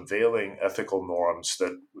been prevailing ethical norms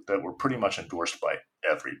that were pretty much endorsed by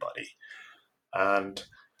everybody. And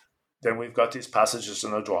then we've got these passages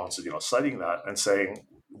in the Zhuangzi, citing that and saying,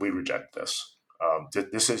 we reject this.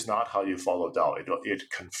 This is not how you follow Dao. It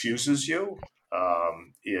confuses you.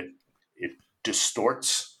 It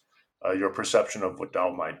distorts your perception of what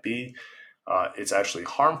Dao might be. It's actually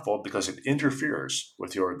harmful because it interferes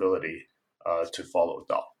with your ability to follow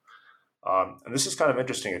Dao. And this is kind of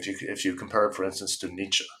interesting if you compare it, for instance, to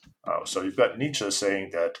Nietzsche. So you've got Nietzsche saying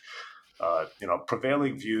that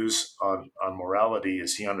prevailing views on morality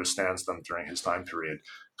as he understands them during his time period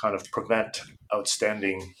kind of prevent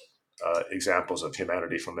outstanding examples of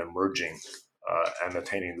humanity from emerging and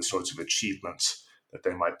attaining the sorts of achievements that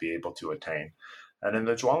they might be able to attain. And in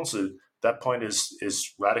the Zhuangzi, that point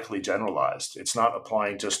is radically generalized. It's not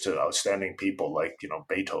applying just to outstanding people like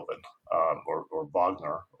Beethoven or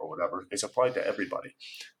Wagner or whatever. It's applied to everybody.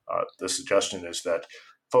 The suggestion is that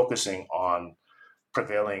focusing on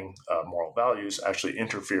prevailing moral values actually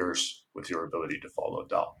interferes with your ability to follow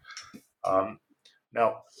Tao.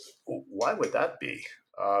 Now, why would that be?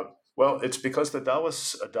 Well, it's because the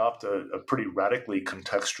Taoists adopt a pretty radically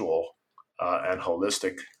contextual and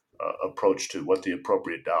holistic approach to what the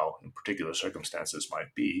appropriate Tao in particular circumstances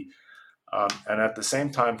might be, and at the same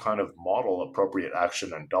time kind of model appropriate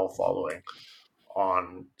action and Tao following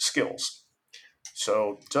on skills.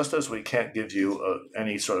 So just as we can't give you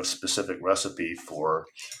any sort of specific recipe for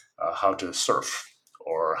how to surf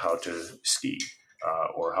or how to ski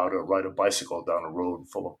or how to ride a bicycle down a road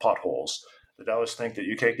full of potholes, the Taoists think that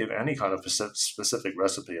you can't give any kind of specific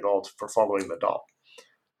recipe at all for following the Tao.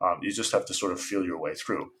 You just have to sort of feel your way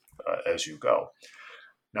through as you go.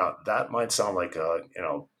 Now, that might sound like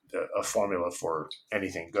a formula for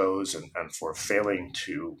anything goes and for failing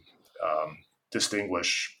to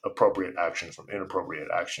distinguish appropriate action from inappropriate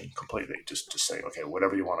action completely. Just to say, okay,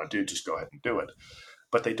 whatever you want to do, just go ahead and do it.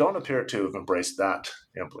 But they don't appear to have embraced that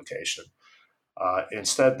implication.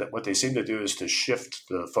 Instead, that what they seem to do is to shift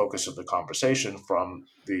the focus of the conversation from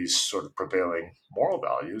these sort of prevailing moral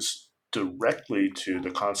values directly to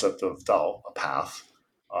the concept of Dao, a path,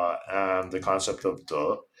 and the concept of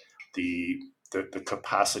the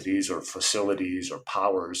capacities or facilities or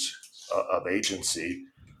powers of agency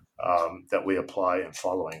that we apply in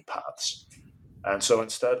following paths. And so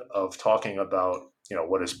instead of talking about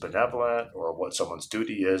what is benevolent or what someone's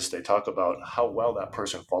duty is, they talk about how well that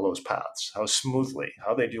person follows paths, how smoothly,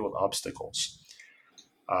 how they deal with obstacles.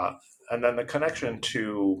 And then the connection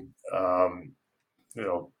to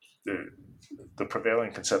the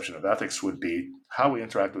prevailing conception of ethics would be how we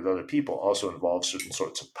interact with other people also involves certain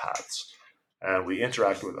sorts of paths. And we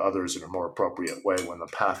interact with others in a more appropriate way when the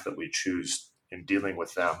path that we choose in dealing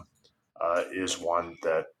with them is one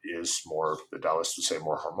that is more, the Taoists would say,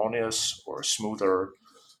 more harmonious or smoother,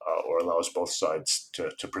 or allows both sides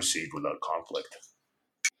to proceed without conflict.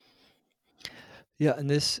 Yeah, and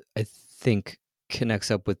this, I think,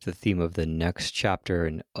 connects up with the theme of the next chapter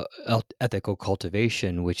in ethical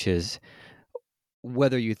cultivation, which is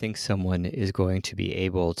whether you think someone is going to be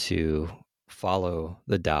able to follow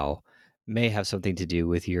the Tao may have something to do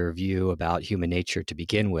with your view about human nature to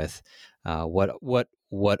begin with. What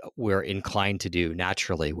we're inclined to do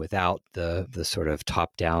naturally without the sort of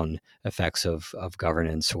top-down effects of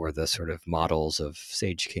governance or the sort of models of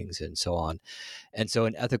sage kings and so on. And so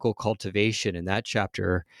in ethical cultivation, in that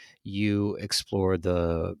chapter, you explore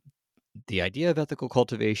the idea of ethical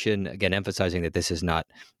cultivation, again, emphasizing that this is not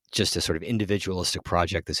just a sort of individualistic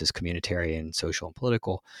project. This is communitarian, social, and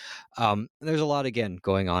political. There's a lot, again,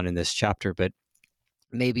 going on in this chapter, but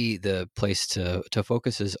maybe the place to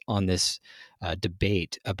focus is on this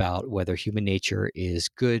debate about whether human nature is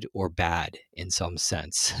good or bad in some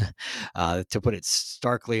sense. To put it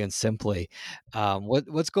starkly and simply,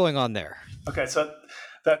 what's going on there? Okay, so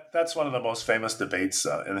that's one of the most famous debates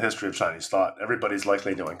in the history of Chinese thought. Everybody's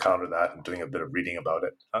likely to encounter that and doing a bit of reading about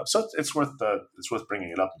it. So it's worth bringing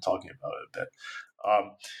it up and talking about it a bit.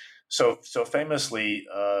 So famously,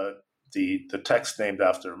 the text named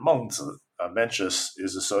after Mengzi, Mencius,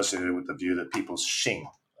 is associated with the view that people's xing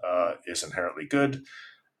is inherently good,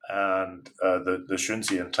 and the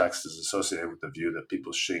Xunzian text is associated with the view that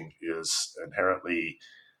people's xing is inherently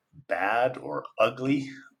bad or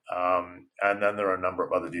ugly. And then there are a number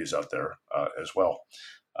of other views out there as well.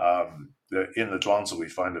 In the Zhuangzi, we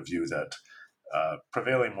find a view that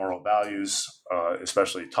prevailing moral values,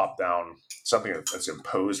 especially top-down, something that's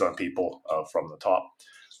imposed on people from the top,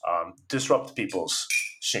 disrupt people's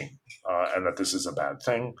xing, and that this is a bad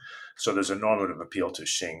thing. So there's a normative appeal to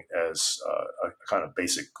xing as a kind of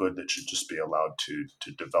basic good that should just be allowed to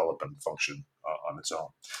develop and function on its own.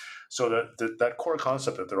 So that core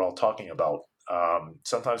concept that they're all talking about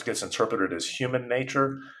sometimes gets interpreted as human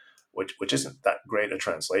nature, which isn't that great a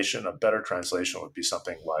translation. A better translation would be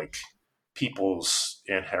something like people's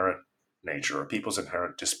inherent nature or people's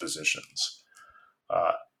inherent dispositions.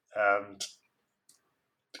 And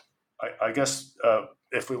I guess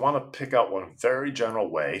if we want to pick out one very general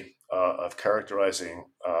way of characterizing,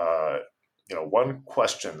 one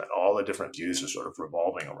question that all the different views are sort of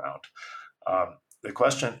revolving around, the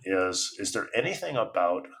question is there anything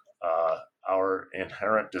about our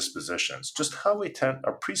inherent dispositions, just how we tend,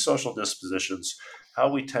 our pre-social dispositions,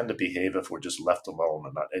 how we tend to behave if we're just left alone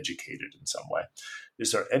and not educated in some way?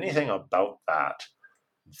 Is there anything about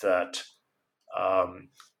that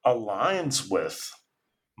aligns with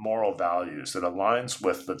moral values, that aligns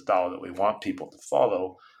with the Tao that we want people to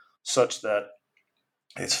follow, such that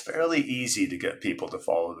it's fairly easy to get people to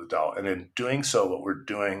follow the Tao. And in doing so, what we're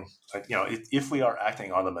doing, if we are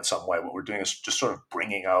acting on them in some way, what we're doing is just sort of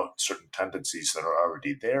bringing out certain tendencies that are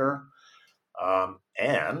already there.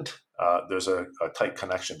 And there's a tight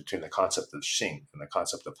connection between the concept of Xing and the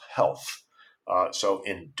concept of health. So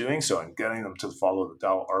in doing so and getting them to follow the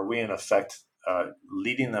Tao, are we in effect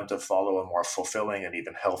leading them to follow a more fulfilling and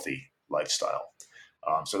even healthy lifestyle?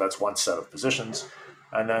 So that's one set of positions.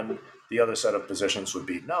 And then the other set of positions would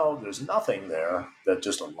be, no, there's nothing there that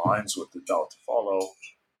just aligns with the Tao to follow.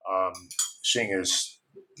 Xing is,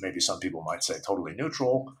 maybe some people might say, totally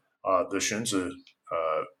neutral. The Xunzi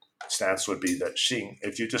stance would be that Xing,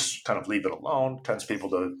 if you just kind of leave it alone, tends people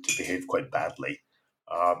to behave quite badly.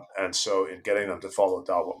 And so in getting them to follow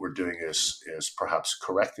Tao, what we're doing is perhaps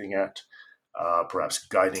correcting it, perhaps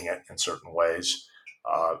guiding it in certain ways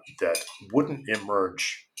that wouldn't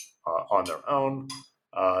emerge on their own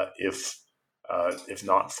if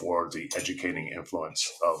not for the educating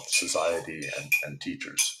influence of society and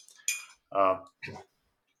teachers.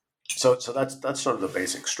 So that's sort of the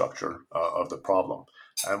basic structure of the problem.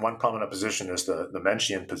 And one prominent position is the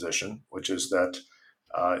Menshian position, which is that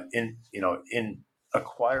in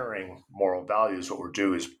acquiring moral values, what we're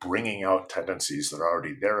doing is bringing out tendencies that are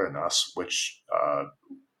already there in us, which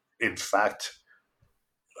in fact,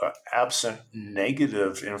 absent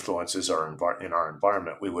negative influences in our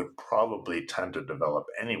environment, we would probably tend to develop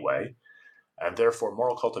anyway. And therefore,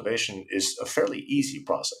 moral cultivation is a fairly easy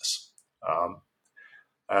process.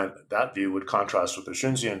 And that view would contrast with the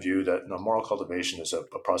Xunzian view that moral cultivation is a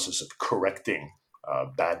process of correcting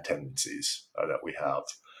bad tendencies that we have.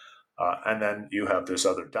 And then you have this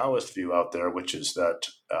other Taoist view out there, which is that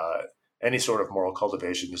any sort of moral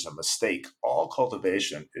cultivation is a mistake. All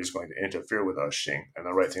cultivation is going to interfere with our Xing, and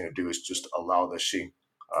the right thing to do is just allow the Xing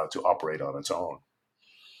to operate on its own.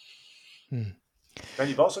 And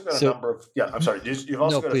you've also got a number of I'm sorry. You've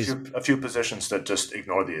also got a few positions that just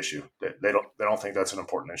ignore the issue. They don't think that's an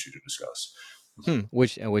important issue to discuss.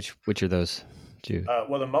 Which are those?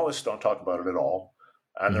 Well, the Mohists don't talk about it at all.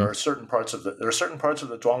 And there are certain parts of the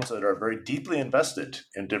Zhuangzi that are very deeply invested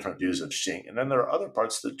in different views of Xing, and then there are other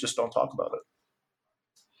parts that just don't talk about it.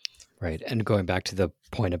 Right, and going back to the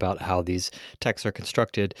point about how these texts are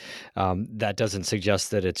constructed, that doesn't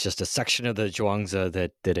suggest that it's just a section of the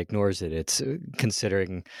Zhuangzi that ignores it. It's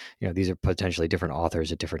considering, these are potentially different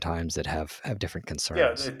authors at different times that have different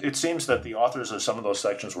concerns. Yeah, it seems that the authors of some of those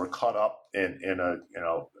sections were caught up in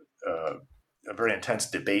a very intense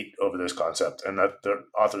debate over this concept, and that the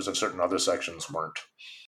authors of certain other sections weren't.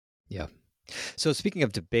 Yeah. So speaking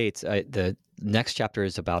of debates, the next chapter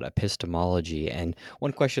is about epistemology, and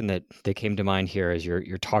one question that came to mind here as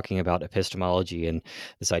you're talking about epistemology and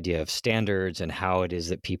this idea of standards and how it is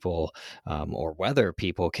that people, or whether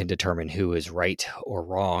people can determine who is right or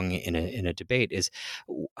wrong in a debate is,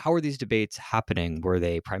 how are these debates happening? Were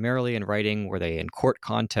they primarily in writing? Were they in court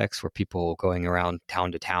context? Were people going around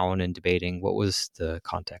town to town and debating? What was the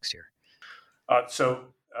context here?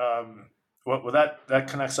 Well, that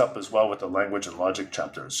connects up as well with the language and logic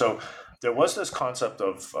chapter. So there was this concept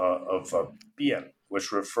of bian,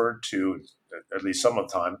 which referred to, at least some of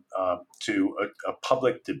the time, to a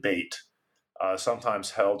public debate, sometimes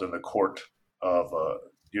held in the court of,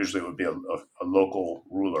 usually it would be a local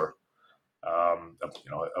ruler,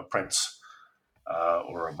 a prince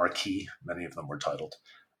or a marquis. Many of them were titled.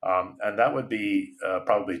 And that would be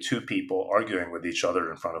probably two people arguing with each other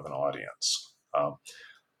in front of an audience.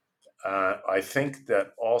 I think that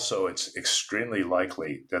also it's extremely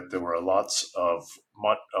likely that there were lots of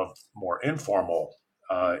more informal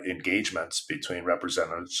engagements between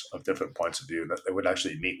representatives of different points of view, that they would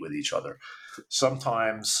actually meet with each other,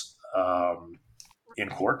 sometimes in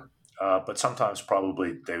court, but sometimes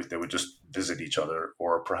probably they would just visit each other,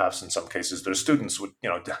 or perhaps in some cases their students would,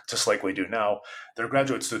 just like we do now, their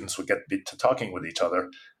graduate students would get to talking with each other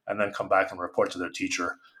and then come back and report to their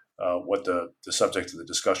teacher what the subject of the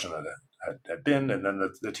discussion had been, and then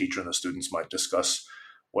the teacher and the students might discuss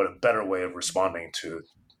what a better way of responding to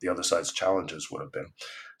the other side's challenges would have been.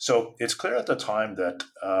 So it's clear at the time that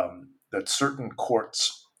that certain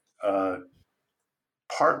courts,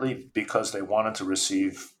 partly because they wanted to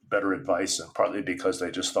receive better advice and partly because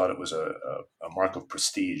they just thought it was a mark of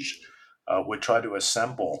prestige, would try to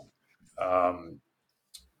assemble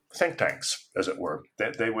think tanks, as it were.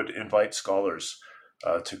 They would invite scholars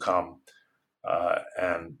to come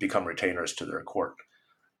and become retainers to their court.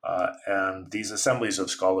 And these assemblies of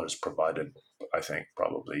scholars provided, I think,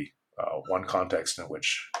 probably one context in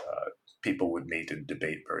which people would meet and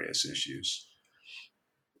debate various issues.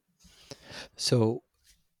 So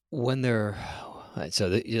when they're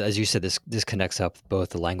So as you said, this connects up both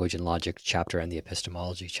the language and logic chapter and the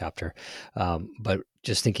epistemology chapter. But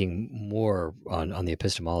just thinking more on the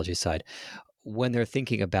epistemology side, when they're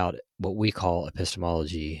thinking about what we call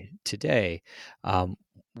epistemology today,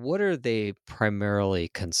 what are they primarily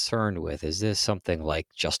concerned with? Is this something like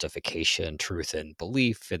justification, truth, and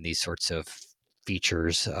belief, and these sorts of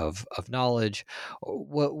features of knowledge?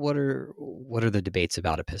 What are the debates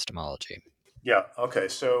about epistemology? Yeah. Okay.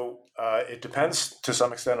 So it depends to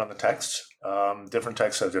some extent on the text. Different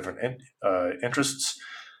texts have different interests.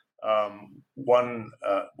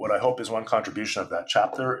 What I hope is one contribution of that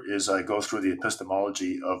chapter is I go through the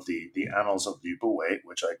epistemology of the Annals of Liu Buwei,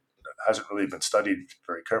 which hasn't really been studied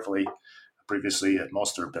very carefully previously. At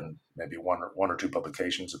most, there have been maybe one or two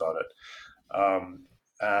publications about it,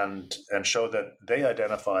 and show that they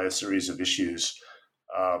identify a series of issues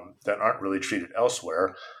that aren't really treated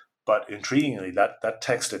elsewhere. But intriguingly, that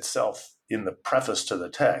text itself, in the preface to the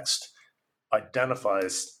text,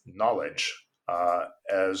 identifies knowledge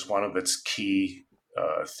as one of its key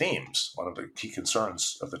themes, one of the key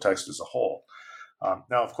concerns of the text as a whole.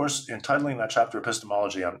 Now, of course, in titling that chapter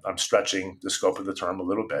epistemology, I'm stretching the scope of the term a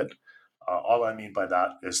little bit. All I mean by that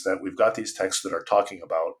is that we've got these texts that are talking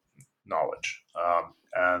about knowledge,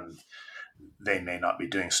 and they may not be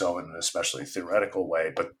doing so in an especially theoretical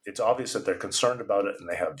way, but it's obvious that they're concerned about it and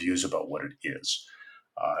they have views about what it is.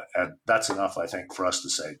 And that's enough, I think, for us to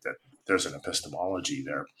say that there's an epistemology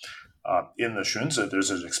there. In the Xunzi, there's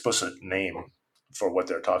an explicit name for what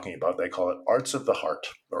they're talking about. They call it arts of the heart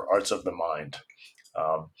or arts of the mind,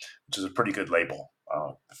 which is a pretty good label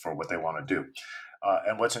for what they want to do.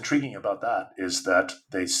 And what's intriguing about that is that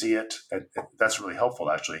they see it, and that's really helpful,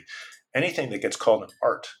 actually. Anything that gets called an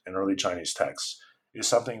art in early Chinese texts is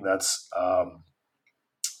something that's a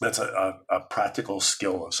practical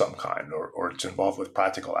skill of some kind, or it's involved with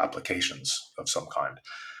practical applications of some kind.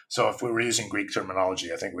 So if we were using Greek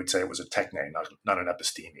terminology, I think we'd say it was a techne, not an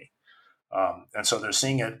episteme. And so they're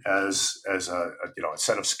seeing it as a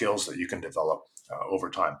set of skills that you can develop over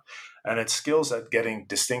time, and it's skills at getting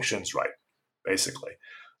distinctions right, basically.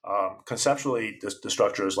 Conceptually, the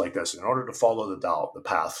structure is like this: in order to follow the Tao, the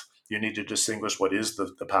path, you need to distinguish what is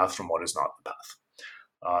the path from what is not the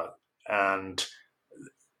path, and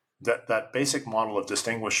that basic model of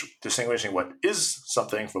distinguishing what is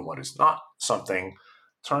something from what is not something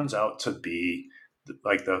turns out to be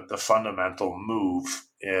like the fundamental move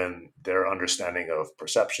in their understanding of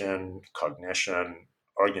perception, cognition,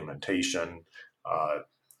 argumentation,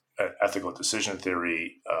 ethical decision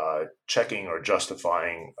theory, checking or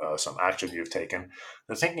justifying some action you've taken.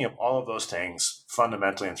 They're thinking of all of those things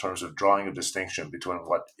fundamentally in terms of drawing a distinction between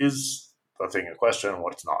what is the thing in question and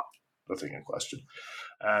what's not the thing in question.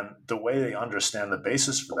 And the way they understand the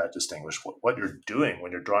basis for that distinction, what you're doing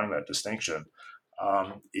when you're drawing that distinction,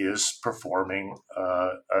 is performing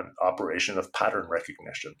an operation of pattern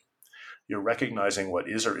recognition. You're recognizing what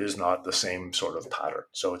is or is not the same sort of pattern.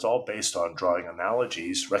 So it's all based on drawing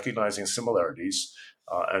analogies, recognizing similarities,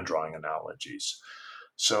 and drawing analogies.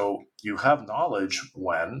 So you have knowledge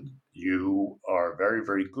when you are very,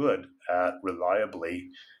 very good at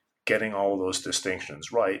reliably getting all of those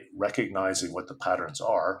distinctions right, recognizing what the patterns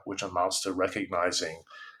are, which amounts to recognizing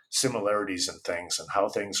similarities in things and how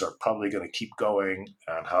things are probably going to keep going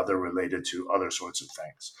and how they're related to other sorts of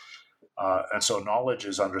things. And so knowledge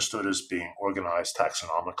is understood as being organized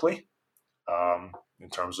taxonomically in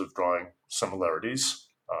terms of drawing similarities,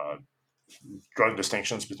 drawing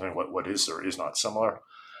distinctions between what is or is not similar.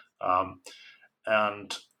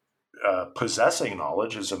 And possessing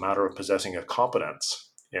knowledge is a matter of possessing a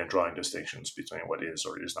competence in drawing distinctions between what is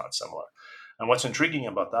or is not similar. And what's intriguing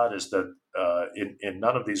about that is that in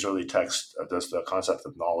none of these early texts does the concept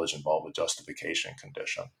of knowledge involve a justification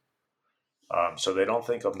condition. So they don't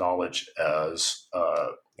think of knowledge as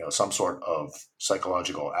some sort of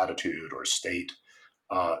psychological attitude or state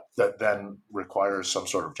that then requires some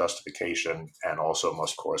sort of justification and also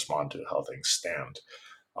must correspond to how things stand.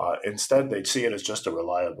 Instead, they'd see it as just a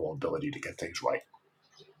reliable ability to get things right.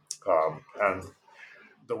 And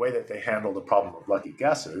the way that they handle the problem of lucky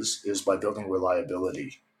guesses is by building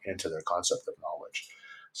reliability into their concept of knowledge.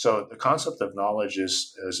 So the concept of knowledge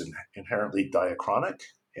is inherently diachronic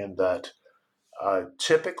in that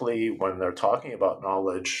typically when they're talking about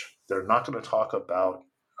knowledge, they're not going to talk about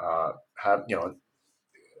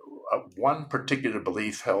one particular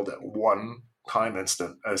belief held at one time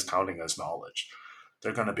instant as counting as knowledge.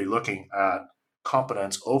 They're going to be looking at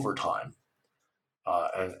competence over time.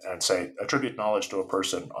 And say attribute knowledge to a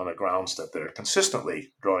person on the grounds that they're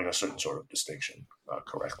consistently drawing a certain sort of distinction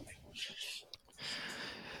correctly.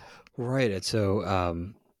 Right. And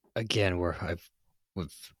so again,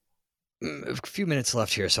 We've a few minutes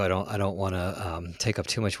left here, so I don't want to take up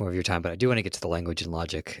too much more of your time, but I do want to get to the language and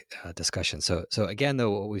logic discussion. So again,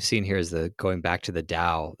 though, what we've seen here is the going back to the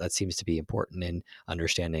Tao. That seems to be important in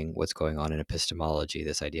understanding what's going on in epistemology.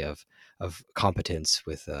 This idea of competence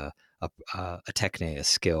with a techne, a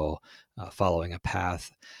skill, following a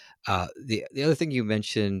path. The other thing you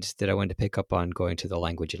mentioned that I wanted to pick up on going to the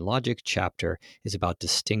language and logic chapter is about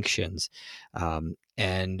distinctions,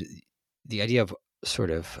 and the idea of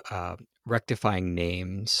sort of rectifying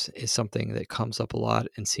names is something that comes up a lot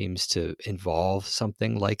and seems to involve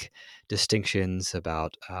something like distinctions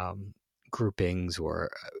about groupings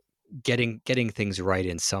or getting things right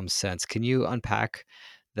in some sense. Can you unpack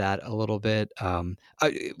that a little bit?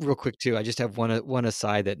 Real quick too, I just have one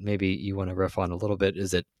aside that maybe you want to riff on a little bit.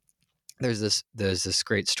 Is that there's this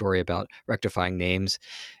great story about rectifying names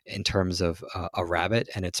in terms of a rabbit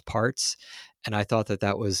and its parts, and I thought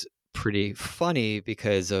that was pretty funny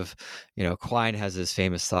because of, Quine has this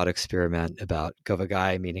famous thought experiment about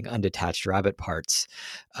govagai, meaning undetached rabbit parts,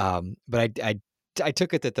 but I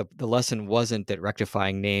took it that the lesson wasn't that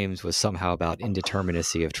rectifying names was somehow about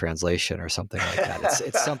indeterminacy of translation or something like that.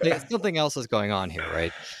 It's something else is going on here,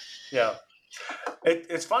 right? Yeah.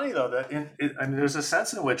 It's funny though that there's a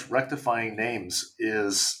sense in which rectifying names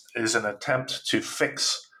is an attempt to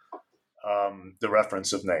fix the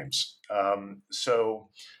reference of names.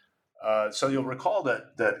 So you'll recall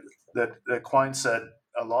that Quine said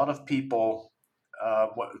a lot of people.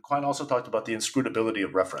 Quine also talked about the inscrutability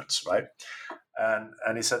of reference, right?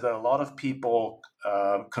 And he said that a lot of people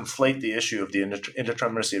conflate the issue of the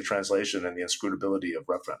indeterminacy of translation and the inscrutability of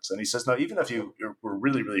reference. And he says, no, even if you're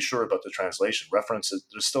really, really sure about the translation,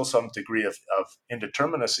 there's still some degree of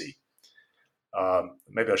indeterminacy.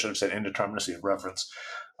 Maybe I should have said indeterminacy of reference.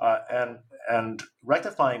 And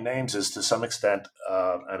rectifying names is to some extent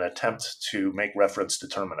an attempt to make reference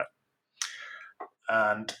determinate.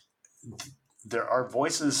 And there are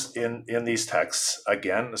voices in these texts,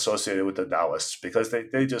 again, associated with the Taoists, because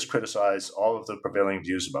they just criticize all of the prevailing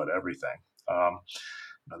views about everything.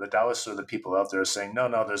 The Taoists are the people out there saying, no,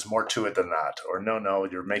 there's more to it than that, or no,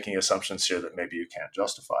 you're making assumptions here that maybe you can't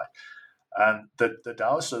justify. And the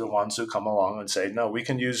Taoists are the ones who come along and say, no, we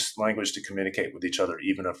can use language to communicate with each other,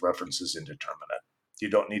 even if reference is indeterminate. You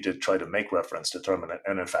don't need to try to make reference determinate,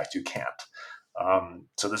 and in fact, you can't.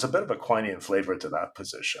 So there's a bit of a Quinean flavor to that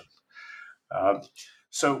position.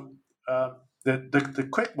 The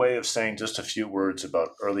quick way of saying just a few words about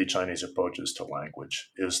early Chinese approaches to language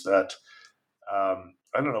is that,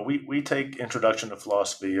 we take Introduction to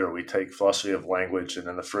Philosophy or we take Philosophy of Language, and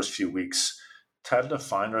in the first few weeks tend to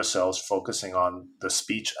find ourselves focusing on the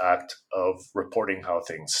speech act of reporting how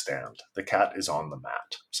things stand. The cat is on the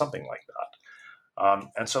mat, something like that.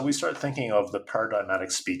 And so we start thinking of the paradigmatic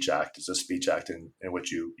speech act as a speech act in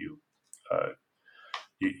which you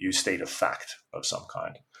state a fact of some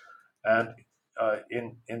kind. And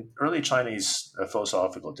in early Chinese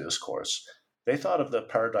philosophical discourse, they thought of the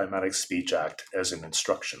paradigmatic speech act as an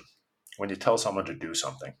instruction, when you tell someone to do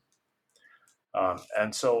something.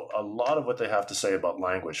 And so a lot of what they have to say about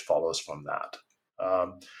language follows from that.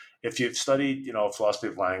 If you've studied, philosophy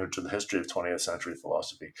of language or the history of 20th century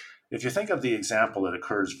philosophy, if you think of the example that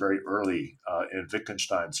occurs very early in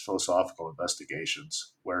Wittgenstein's philosophical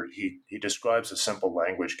investigations, where he describes a simple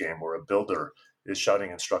language game where a builder is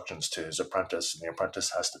shouting instructions to his apprentice, and the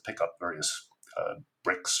apprentice has to pick up various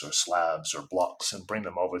bricks or slabs or blocks and bring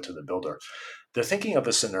them over to the builder. They're thinking of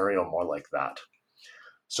a scenario more like that.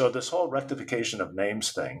 So this whole rectification of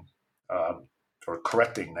names thing, or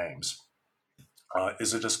correcting names,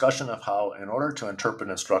 is a discussion of how, in order to interpret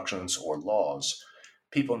instructions or laws,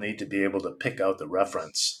 people need to be able to pick out the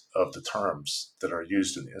reference of the terms that are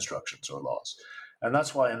used in the instructions or laws. And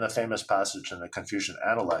that's why in the famous passage in the Confucian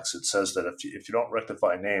Analects, it says that if you don't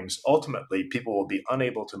rectify names, ultimately people will be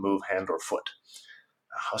unable to move hand or foot.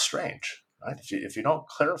 How strange, right? If you don't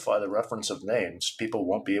clarify the reference of names, people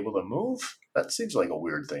won't be able to move. That seems like a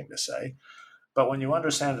weird thing to say. But when you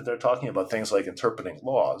understand that they're talking about things like interpreting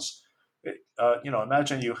laws,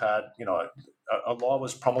 imagine you had, a law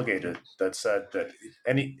was promulgated that said that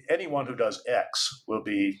anyone who does X will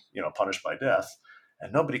be, punished by death,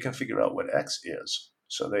 and nobody can figure out what X is.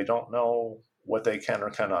 So they don't know what they can or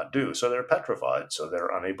cannot do. So they're petrified, so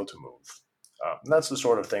they're unable to move. And that's the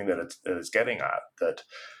sort of thing that it's getting at, that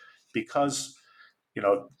because,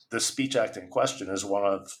 the speech act in question is one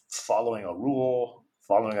of following a rule,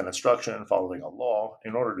 following an instruction, following a law.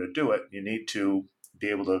 In order to do it, you need to be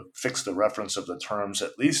able to fix the reference of the terms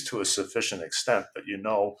at least to a sufficient extent that you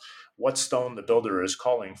know what stone the builder is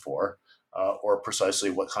calling for, or precisely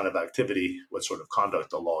what kind of activity, what sort of conduct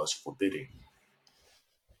the law is forbidding.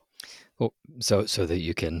 Oh, so that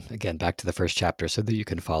you can, again, back to the first chapter, so that you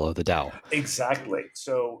can follow the Tao. Exactly.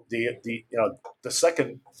 So the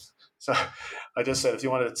second. So I just said, if you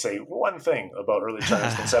wanted to say one thing about early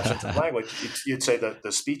Chinese conceptions of language, you'd say that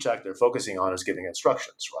the speech act they're focusing on is giving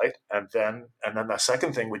instructions, right? And then the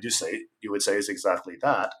second thing you would say is exactly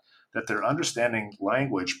that they're understanding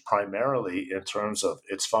language primarily in terms of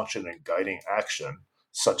its function in guiding action,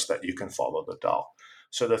 such that you can follow the Tao.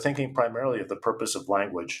 So they're thinking primarily of the purpose of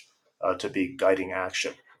language to be guiding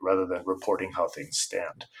action rather than reporting how things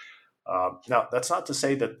stand. Now, that's not to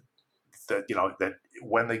say that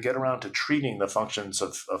when they get around to treating the functions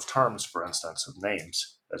of terms, for instance, of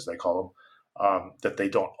names, as they call them, that they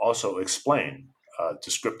don't also explain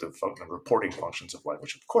descriptive and reporting functions of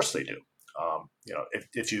language. Of course they do.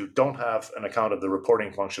 If you don't have an account of the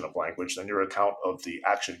reporting function of language, then your account of the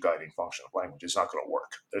action guiding function of language is not going to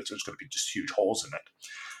work. There's going to be just huge holes in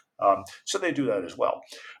it. So they do that as well.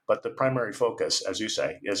 But the primary focus, as you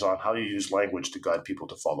say, is on how you use language to guide people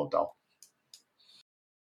to follow Tao.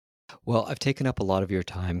 Well, I've taken up a lot of your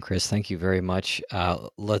time, Chris. Thank you very much.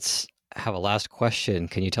 Let's have a last question.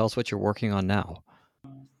 Can you tell us what you're working on now?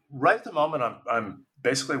 Right at the moment, I'm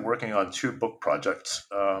basically working on two book projects.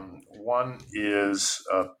 One is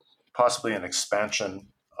possibly an expansion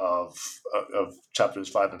of chapters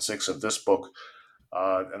 5 and 6 of this book,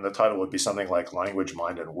 and the title would be something like "Language,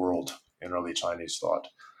 Mind, and World in Early Chinese Thought."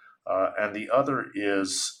 And the other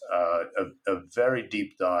is a very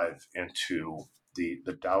deep dive into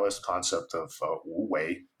the Taoist concept of Wu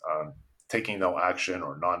Wei, taking no action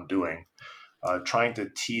or non-doing, trying to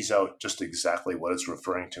tease out just exactly what it's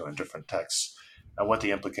referring to in different texts and what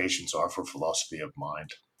the implications are for philosophy of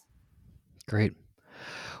mind. Great.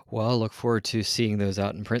 Well, I look forward to seeing those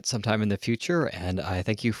out in print sometime in the future, and I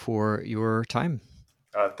thank you for your time.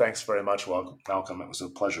 Thanks very much, Malcolm. It was a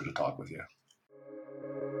pleasure to talk with you.